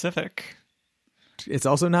extremely specific. It's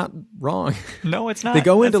also not wrong. No, it's not. They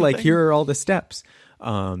go into like, here are all the steps.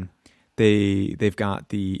 They've got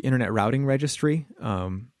the Internet Routing Registry,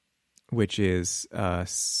 which is a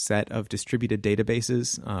set of distributed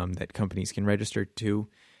databases that companies can register to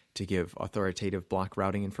give authoritative block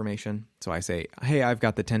routing information. So I say, hey, I've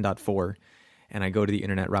got the 10.4, and I go to the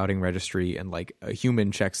Internet Routing Registry, and like a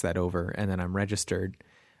human checks that over, and then I'm registered,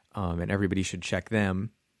 and everybody should check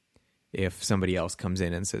them if somebody else comes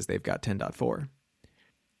in and says they've got 10.4.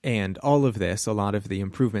 And all of this, a lot of the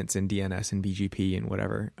improvements in DNS and BGP and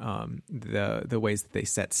whatever, the ways that they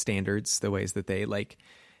set standards, the ways that they like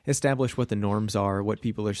establish what the norms are, what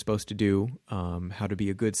people are supposed to do, how to be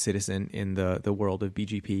a good citizen in the world of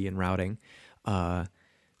BGP and routing.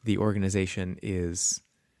 The organization is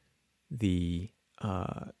the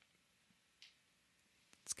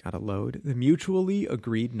it's got to load, the Mutually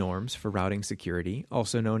Agreed Norms for Routing Security,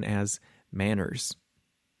 also known as manners.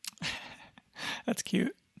 That's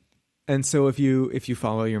cute. And so if you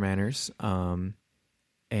follow your manners and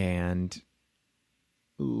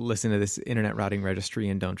listen to this internet routing registry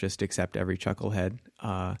and don't just accept every chucklehead,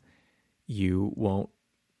 you won't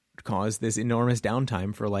cause this enormous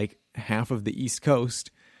downtime for like half of the East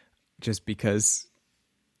Coast just because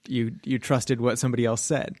you trusted what somebody else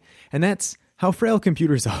said. And that's how frail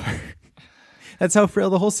computers are. That's how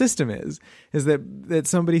frail the whole system is that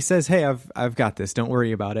somebody says, hey, I've got this, don't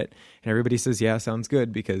worry about it. And everybody says, yeah, sounds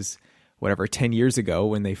good, because whatever, 10 years ago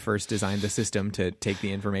when they first designed the system to take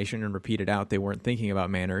the information and repeat it out, they weren't thinking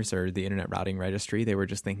about manners or the internet routing registry. They were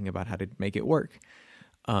just thinking about how to make it work.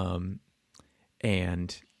 And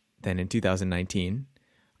then in 2019,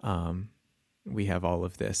 we have all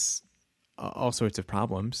of this, all sorts of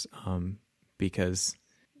problems, because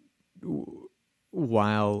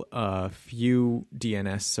while a few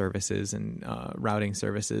DNS services and routing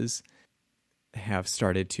services have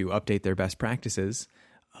started to update their best practices,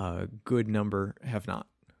 a good number have not.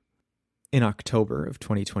 In October of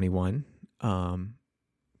 2021,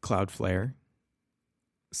 Cloudflare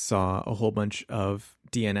saw a whole bunch of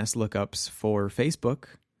DNS lookups for Facebook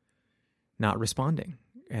not responding.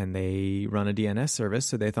 And they run a DNS service,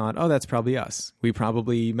 so they thought, oh, that's probably us. We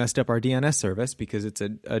probably messed up our DNS service because it's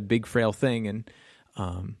a big, frail thing, and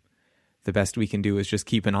the best we can do is just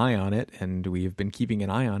keep an eye on it, and we've been keeping an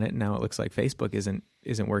eye on it, and now it looks like Facebook isn't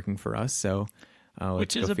working for us, so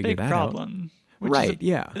which let's is go a figure big that problem. Out. Right,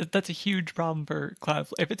 yeah. That's a huge problem for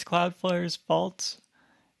Cloudflare. If it's Cloudflare's fault,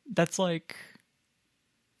 that's like...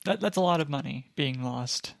 That's a lot of money being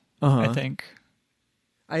lost, I think.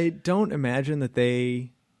 I don't imagine that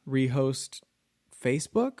they rehost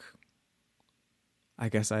Facebook. I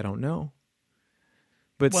guess I don't know.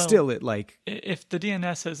 But still, it like... If the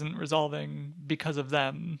DNS isn't resolving because of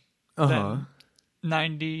them, then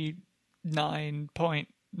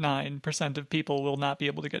 99.9% of people will not be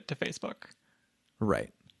able to get to Facebook.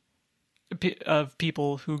 Right. Of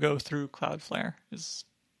people who go through Cloudflare is...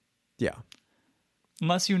 Yeah.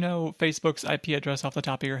 Unless you know Facebook's IP address off the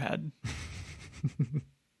top of your head.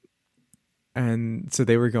 And so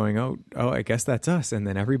they were going, oh, I guess that's us. And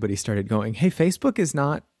then everybody started going, hey, Facebook is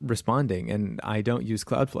not responding, and I don't use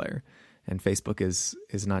Cloudflare, and Facebook is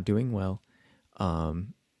not doing well.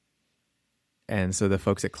 And so the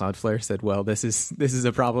folks at Cloudflare said, well, this is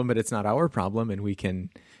a problem, but it's not our problem, and we can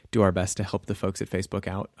do our best to help the folks at Facebook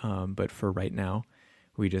out. But for right now,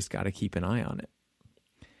 we just got to keep an eye on it.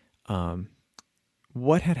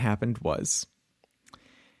 What had happened was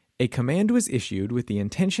a command was issued with the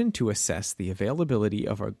intention to assess the availability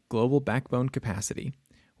of our global backbone capacity,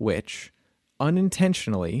 which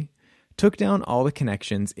unintentionally took down all the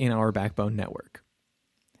connections in our backbone network,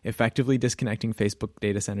 effectively disconnecting Facebook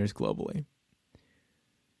data centers globally.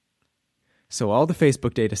 So all the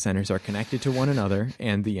Facebook data centers are connected to one another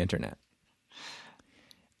and the internet.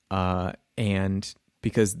 And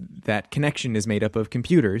because that connection is made up of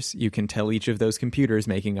computers, you can tell each of those computers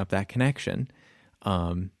making up that connection,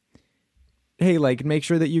 hey, like, make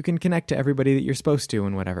sure that you can connect to everybody that you're supposed to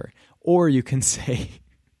and whatever. Or you can say,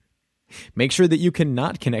 make sure that you can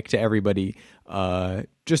not connect to everybody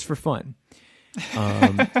just for fun.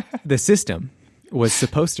 The system was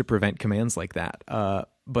supposed to prevent commands like that,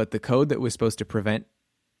 but the code that was supposed to prevent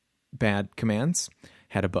bad commands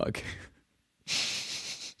had a bug.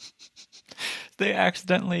 They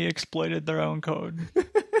accidentally exploited their own code.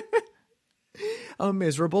 A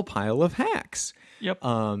miserable pile of hacks. Yep.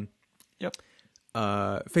 Yep.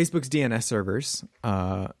 Facebook's DNS servers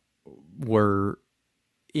were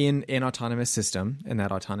in an autonomous system, and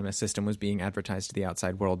that autonomous system was being advertised to the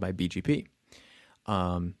outside world by BGP.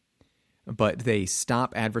 But they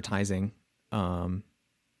stop advertising that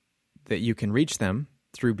you can reach them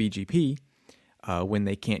through BGP when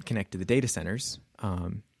they can't connect to the data centers,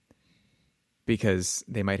 because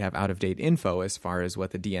they might have out-of-date info as far as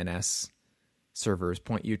what the DNS servers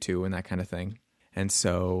point you to and that kind of thing. And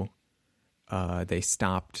so they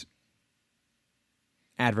stopped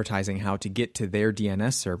advertising how to get to their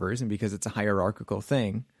DNS servers, and because it's a hierarchical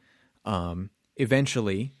thing,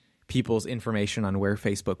 eventually people's information on where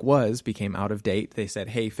Facebook was became out of date. They said,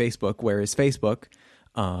 hey, Facebook, where is Facebook?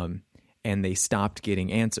 And they stopped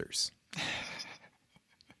getting answers.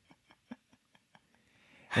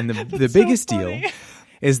 And the biggest deal,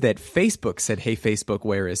 is that Facebook said, "Hey, Facebook,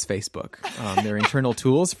 where is Facebook?" Their internal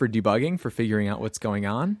tools for debugging, for figuring out what's going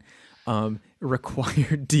on,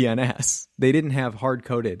 required DNS. They didn't have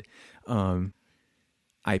hard-coded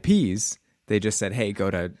IPs. They just said, "Hey,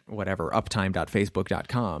 go to whatever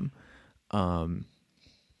uptime.facebook.com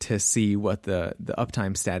to see what the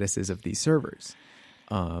uptime status is of these servers."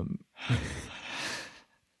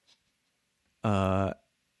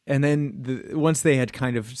 And then once they had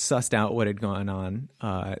kind of sussed out what had gone on,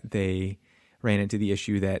 they ran into the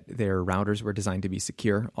issue that their routers were designed to be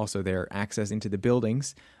secure. Also, their access into the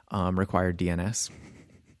buildings required DNS.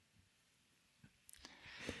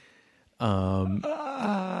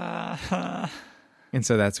 And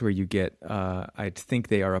so that's where you get, I think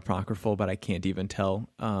they are apocryphal, but I can't even tell,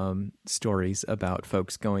 stories about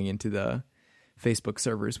folks going into the Facebook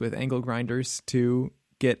servers with angle grinders to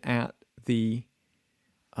get at the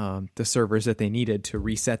servers that they needed to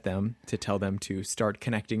reset them, to tell them to start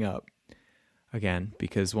connecting up again,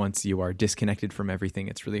 because once you are disconnected from everything,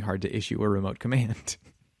 it's really hard to issue a remote command.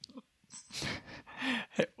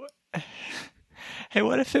 Hey,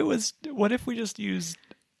 what if we just used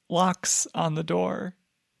locks on the door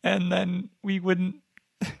and then we wouldn't,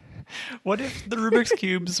 what if the Rubik's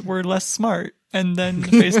Cubes were less smart and then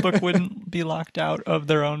Facebook wouldn't be locked out of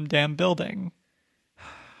their own damn building?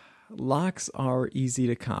 Locks are easy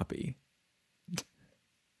to copy.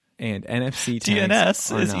 And NFC tags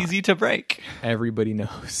DNS is not. easy to break. Everybody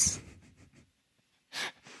knows.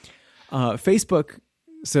 Facebook,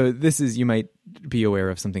 so this is, you might be aware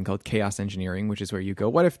of something called chaos engineering, which is where you go,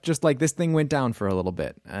 what if just like this thing went down for a little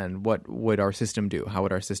bit, and what would our system do? How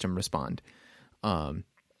would our system respond? And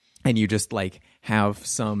you just like have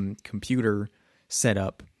some computer set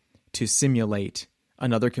up to simulate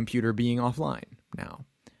another computer being offline now.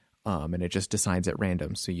 And it just decides at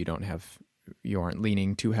random, so you aren't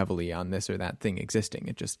leaning too heavily on this or that thing existing.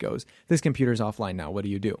 It just goes, this computer's offline now, what do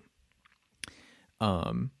you do?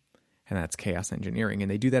 And that's chaos engineering.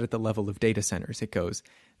 And they do that at the level of data centers. It goes,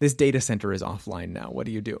 this data center is offline now, what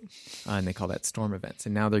do you do? And they call that storm events.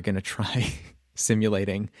 And now they're going to try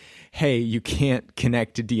simulating, hey, you can't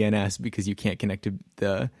connect to DNS because you can't connect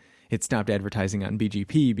to it stopped advertising on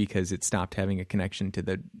BGP because it stopped having a connection to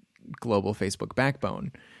the global Facebook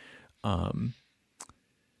backbone.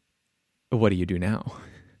 What do you do now?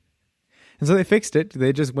 And so they fixed it.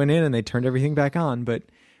 They just went in and they turned everything back on. But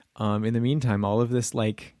in the meantime, all of this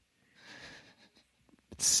like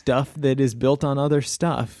stuff that is built on other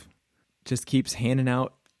stuff just keeps handing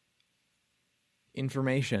out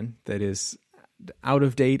information that is out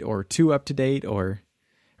of date or too up to date, or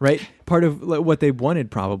right. Part of what they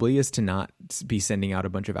wanted probably is to not be sending out a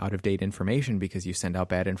bunch of out of date information, because you send out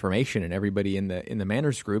bad information and everybody in the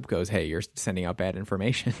manners group goes, hey, you're sending out bad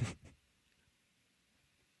information.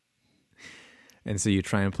 And so you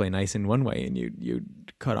try and play nice in one way and you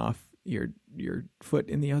cut off your foot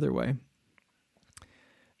in the other way.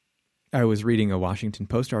 I was reading a Washington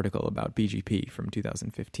Post article about BGP from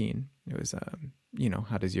 2015. It was,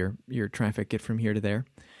 how does your traffic get from here to there?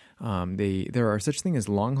 There are such thing as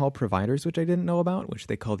long haul providers, which I didn't know about, which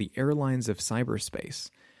they call the airlines of cyberspace,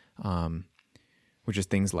 which is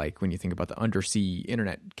things like when you think about the undersea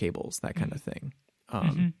internet cables, that kind of thing,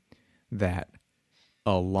 that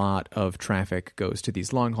a lot of traffic goes to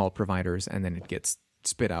these long haul providers and then it gets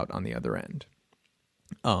spit out on the other end.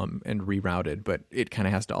 And rerouted, but it kind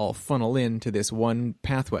of has to all funnel into this one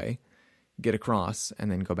pathway, get across,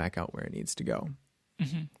 and then go back out where it needs to go.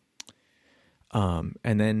 And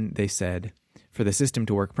then they said, for the system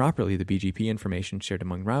to work properly, the BGP information shared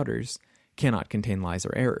among routers cannot contain lies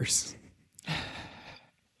or errors.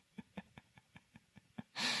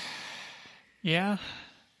 Yeah.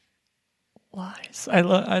 Lies. I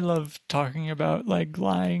love talking about like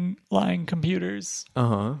lying computers.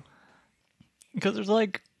 Because there's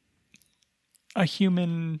like a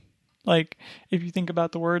human, like if you think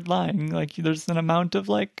about the word lying, like there's an amount of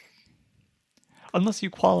like, unless you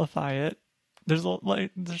qualify it, there's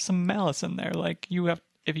some malice in there. Like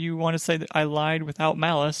if you want to say that I lied without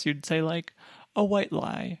malice, you'd say like a white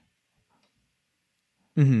lie.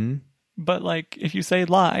 But like if you say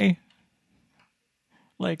lie,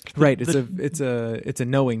 like right, it's a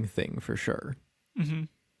knowing thing for sure.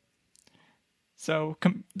 So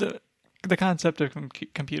the concept of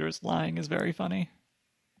computers lying is very funny.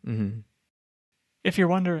 If you're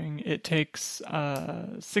wondering, it takes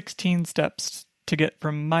 16 steps to get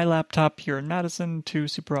from my laptop here in Madison to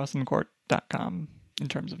superawesomecourt.com in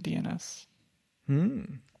terms of DNS.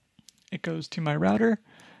 It goes to my router,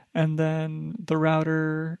 and then the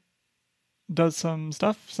router does some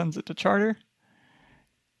stuff, sends it to Charter,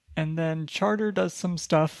 And then Charter does some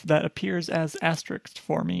stuff that appears as asterisks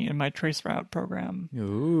for me in my traceroute program.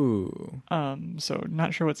 Ooh. So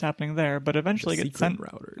not sure what's happening there, but eventually The gets secret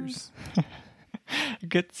sent routers.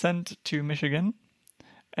 gets sent to Michigan,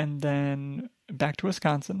 and then back to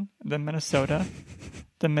Wisconsin, then Minnesota,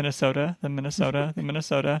 then Minnesota, then Minnesota, then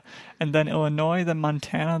Minnesota, and then Illinois, then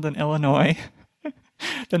Montana, then Illinois,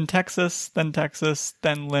 then Texas, then Texas,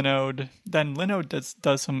 then Linode. Then Linode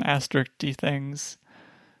does some asterisk-y things.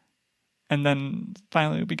 And then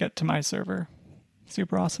finally we get to my server,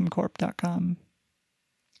 superawesomecorp.com.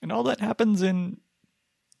 And all that happens in,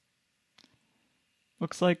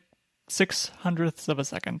 looks like 0.06 of a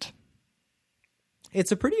second.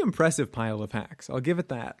 It's a pretty impressive pile of hacks. I'll give it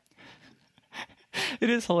that. It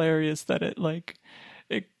is hilarious that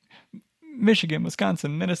Michigan,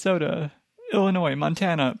 Wisconsin, Minnesota, Illinois,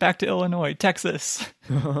 Montana, back to Illinois, Texas.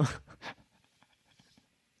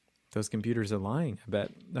 Those computers are lying. I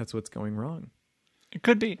bet that's what's going wrong. It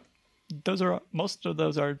could be. Most of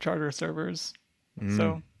those are Charter servers.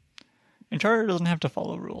 So, and Charter doesn't have to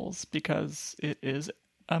follow rules because it is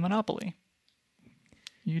a monopoly.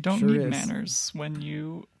 You don't Sure need is. manners when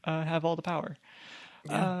you have all the power.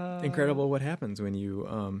 Yeah. Incredible what happens when you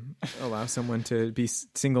allow someone to be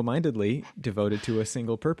single-mindedly devoted to a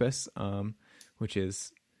single purpose, which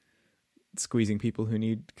is squeezing people who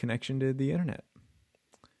need connection to the internet.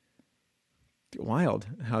 Wild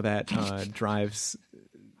how that drives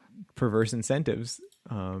perverse incentives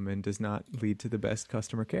and does not lead to the best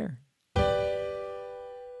customer care.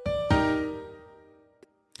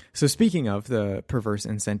 So speaking of the perverse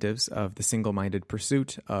incentives of the single-minded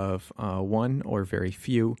pursuit of one or very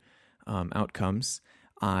few outcomes,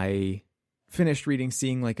 I finished reading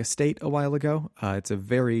Seeing Like a State a while ago. It's a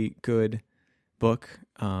very good book,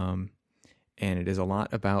 and it is a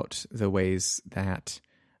lot about the ways that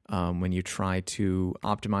when you try to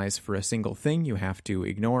optimize for a single thing, you have to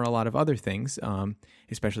ignore a lot of other things,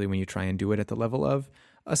 especially when you try and do it at the level of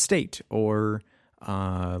a state or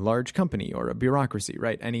a large company or a bureaucracy,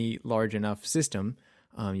 right? Any large enough system,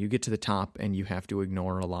 you get to the top and you have to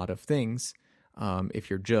ignore a lot of things. If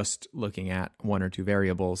you're just looking at one or two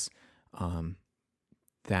variables,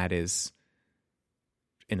 that is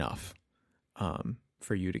enough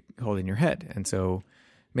for you to hold in your head. And so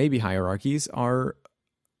maybe hierarchies are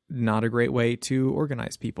not a great way to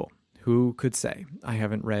organize people. Who could say? I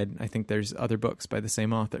haven't read, I think there's other books by the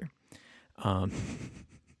same author.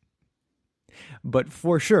 But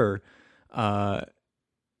for sure,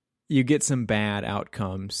 you get some bad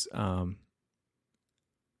outcomes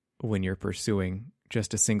when you're pursuing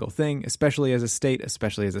just a single thing, especially as a state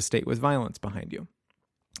with violence behind you.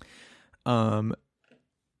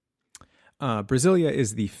 Brasilia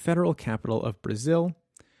is the federal capital of Brazil.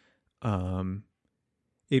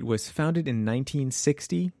 It was founded in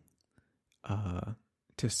 1960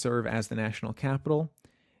 to serve as the national capital,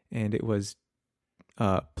 and it was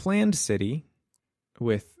a planned city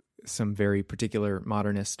with some very particular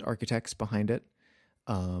modernist architects behind it.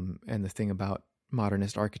 And the thing about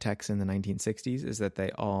modernist architects in the 1960s is that they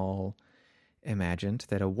all imagined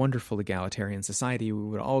that a wonderful egalitarian society, we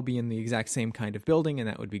would all be in the exact same kind of building, and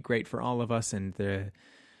that would be great for all of us, and the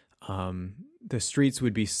streets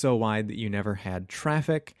would be so wide that you never had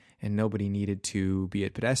traffic and nobody needed to be a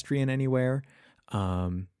pedestrian anywhere.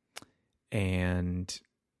 And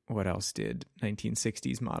what else did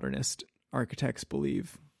 1960s modernist architects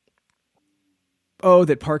believe? Oh,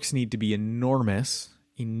 that parks need to be enormous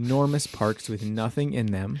parks with nothing in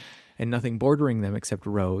them and nothing bordering them except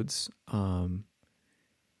roads.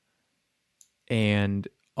 And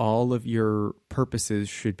all of your purposes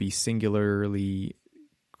should be singularly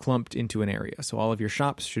clumped into an area. So all of your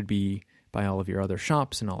shops should be by all of your other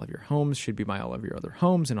shops, and all of your homes should be by all of your other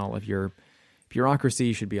homes, and all of your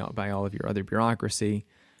bureaucracy should be by all of your other bureaucracy.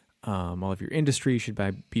 All of your industry should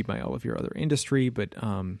be by all of your other industry, but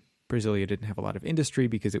Brasilia didn't have a lot of industry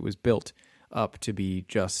because it was built up to be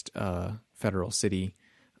just a federal city.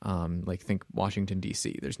 Like think Washington,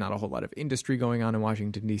 D.C. There's not a whole lot of industry going on in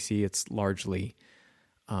Washington, D.C. It's largely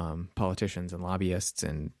politicians and lobbyists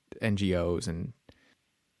and NGOs and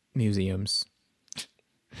museums.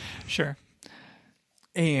 Sure.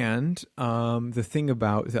 And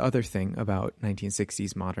the other thing about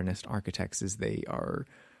 1960s modernist architects is they were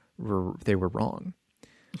wrong.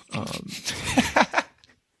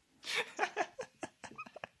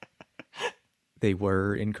 They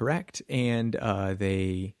were incorrect, and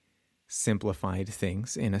they simplified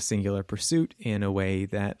things in a singular pursuit in a way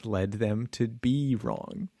that led them to be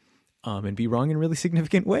wrong, and be wrong in really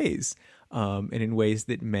significant ways, and in ways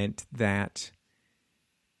that meant that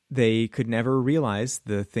they could never realize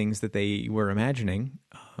the things that they were imagining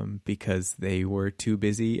because they were too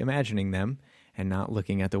busy imagining them and not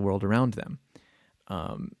looking at the world around them.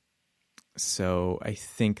 So I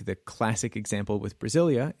think the classic example with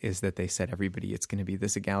Brasilia is that they said everybody, it's going to be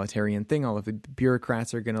this egalitarian thing. All of the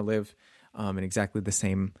bureaucrats are going to live in exactly the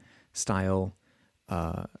same style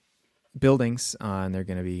buildings, and they're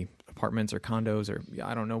going to be apartments or condos, or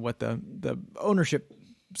I don't know what the ownership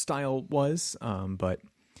style was, but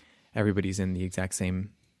everybody's in the exact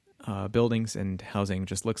same buildings, and housing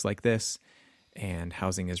just looks like this, and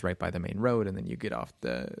housing is right by the main road, and then you get out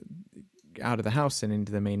of the house and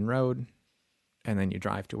into the main road, and then you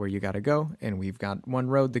drive to where you got to go, and we've got one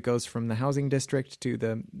road that goes from the housing district to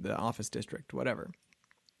the office district, whatever.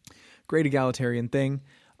 Great egalitarian thing,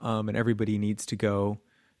 and everybody needs to go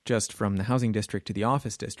just from the housing district to the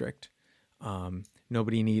office district.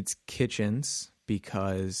 Nobody needs kitchens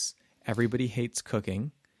because everybody hates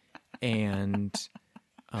cooking, and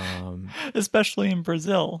especially in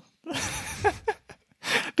Brazil.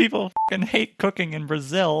 People fucking hate cooking in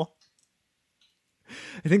Brazil.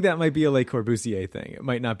 I think that might be a Le Corbusier thing. It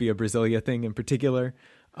might not be a Brasilia thing in particular,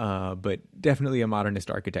 but definitely a modernist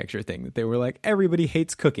architecture thing, that they were like, everybody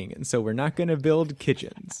hates cooking, and so we're not going to build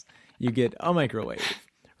kitchens. You get a microwave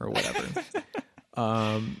or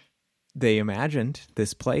whatever. They imagined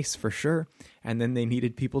this place for sure, and then they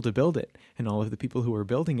needed people to build it, and all of the people who were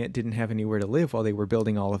building it didn't have anywhere to live while they were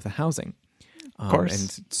building all of the housing. Of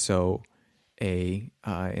course. And so in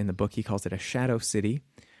the book, he calls it a shadow city,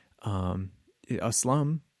 a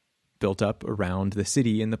slum built up around the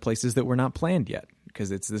city in the places that were not planned yet,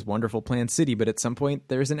 because it's this wonderful planned city, but at some point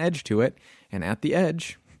there's an edge to it, and at the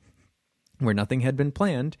edge, where nothing had been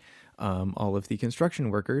planned, all of the construction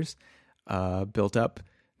workers built up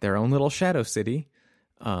their own little shadow city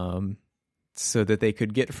so that they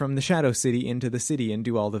could get from the shadow city into the city and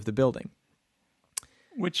do all of the building.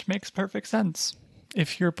 Which makes perfect sense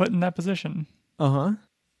if you're put in that position. Uh-huh.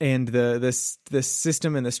 And the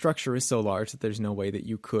system and the structure is so large that there's no way that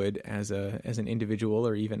you could, as an individual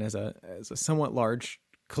or even as a somewhat large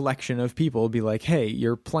collection of people, be like, hey,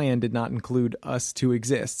 your plan did not include us to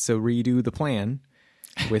exist, so redo the plan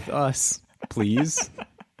with us, please.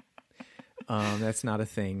 That's not a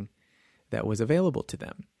thing that was available to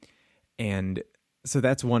them. And so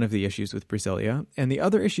that's one of the issues with Brasilia. And the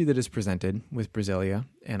other issue that is presented with Brasilia,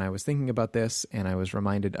 and I was thinking about this, and I was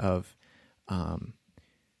reminded of...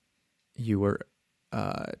 you were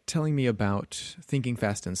telling me about Thinking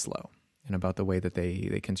Fast and Slow, and about the way that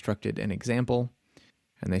they constructed an example,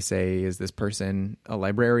 and they say, is this person a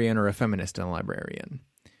librarian or a feminist and a librarian?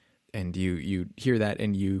 And you hear that,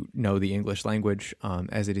 and you know the English language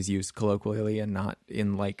as it is used colloquially, and not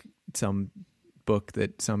in like some book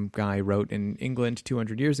that some guy wrote in England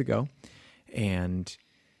 200 years ago. And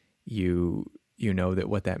you know that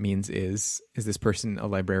what that means is this person a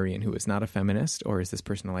librarian who is not a feminist, or is this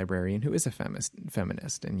person a librarian who is a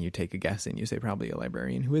feminist? And you take a guess, and you say probably a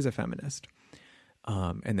librarian who is a feminist.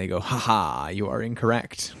 And they go, ha, you are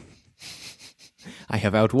incorrect. I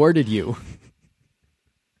have outworded you.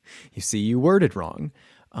 You see, you worded wrong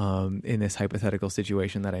in this hypothetical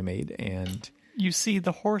situation that I made. And you see,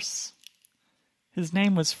 the horse, his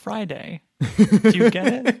name was Friday. Do you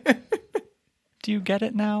get it? Do you get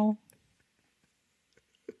it now?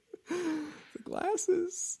 The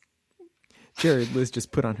glasses. Jared, Liz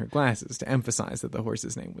just put on her glasses to emphasize that the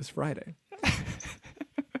horse's name was Friday.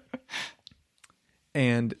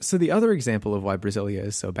 And so the other example of why Brasilia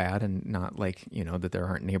is so bad, and not like, that there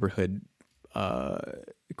aren't neighborhood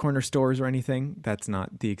corner stores or anything, that's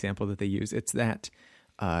not the example that they use. It's that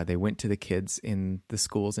they went to the kids in the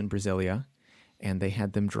schools in Brasilia, and they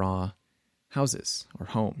had them draw houses or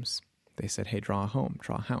homes. They said, hey, draw a home,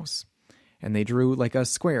 draw a house. And they drew like a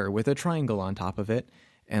square with a triangle on top of it,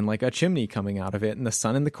 and like a chimney coming out of it, and the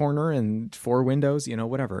sun in the corner, and 4 windows,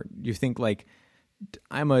 whatever. You think like,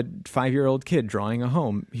 I'm a 5-year-old kid drawing a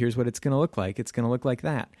home. Here's what it's going to look like. It's going to look like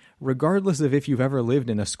that. Regardless of if you've ever lived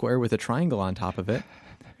in a square with a triangle on top of it.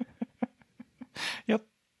 Yep.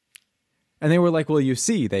 And they were like, well, you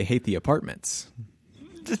see, they hate the apartments.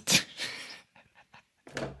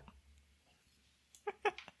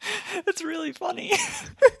 It's really funny.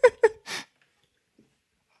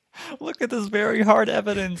 Look at this very hard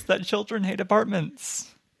evidence that children hate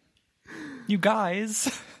apartments. You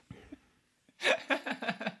guys.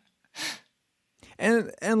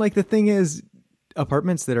 And like the thing is,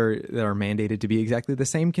 apartments that are mandated to be exactly the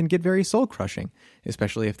same can get very soul crushing,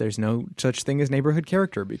 especially if there's no such thing as neighborhood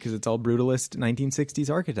character, because it's all brutalist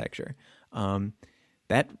 1960s architecture.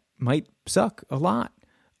 That might suck a lot.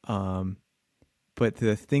 But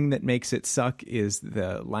the thing that makes it suck is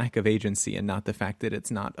the lack of agency and not the fact that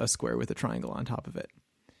it's not a square with a triangle on top of it.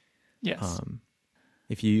 Yes.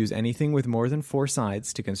 If you use anything with more than 4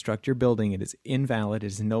 sides to construct your building, it is invalid.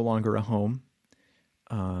 It is no longer a home.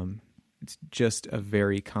 It's just a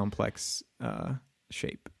very complex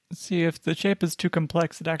shape. See, if the shape is too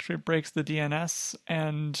complex, it actually breaks the DNS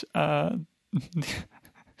and the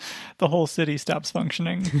whole city stops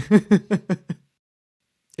functioning.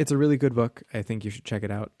 It's a really good book. I think you should check it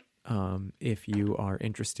out. If you are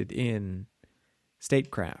interested in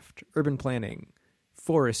statecraft, urban planning,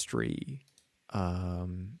 forestry,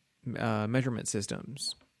 measurement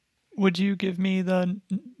systems. Would you give me the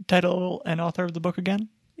title and author of the book again?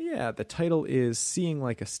 Yeah, the title is Seeing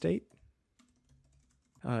Like a State.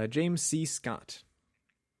 James C. Scott.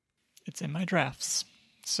 It's in my drafts,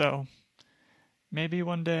 so maybe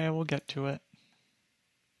one day I will get to it.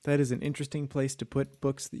 That is an interesting place to put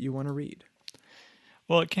books that you want to read.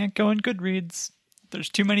 Well, it can't go in Goodreads. There's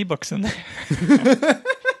too many books in there.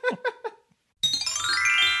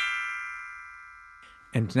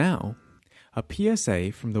 And now, a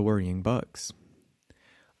PSA from the Worrying Bugs.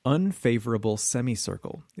 Unfavorable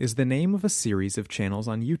Semicircle is the name of a series of channels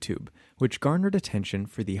on YouTube which garnered attention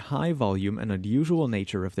for the high volume and unusual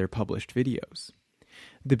nature of their published videos.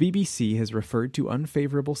 The BBC has referred to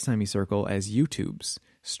Unfavorable Semicircle as YouTube's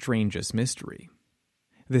strangest mystery.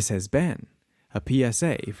 This has been a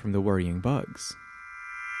PSA from the Worrying Bugs.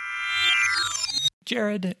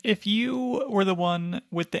 Jared, if you were the one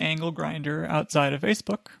with the angle grinder outside of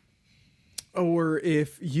Facebook... Or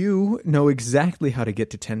if you know exactly how to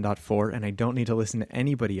get to 10.4 and I don't need to listen to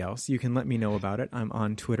anybody else, you can let me know about it. I'm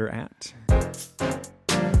on Twitter at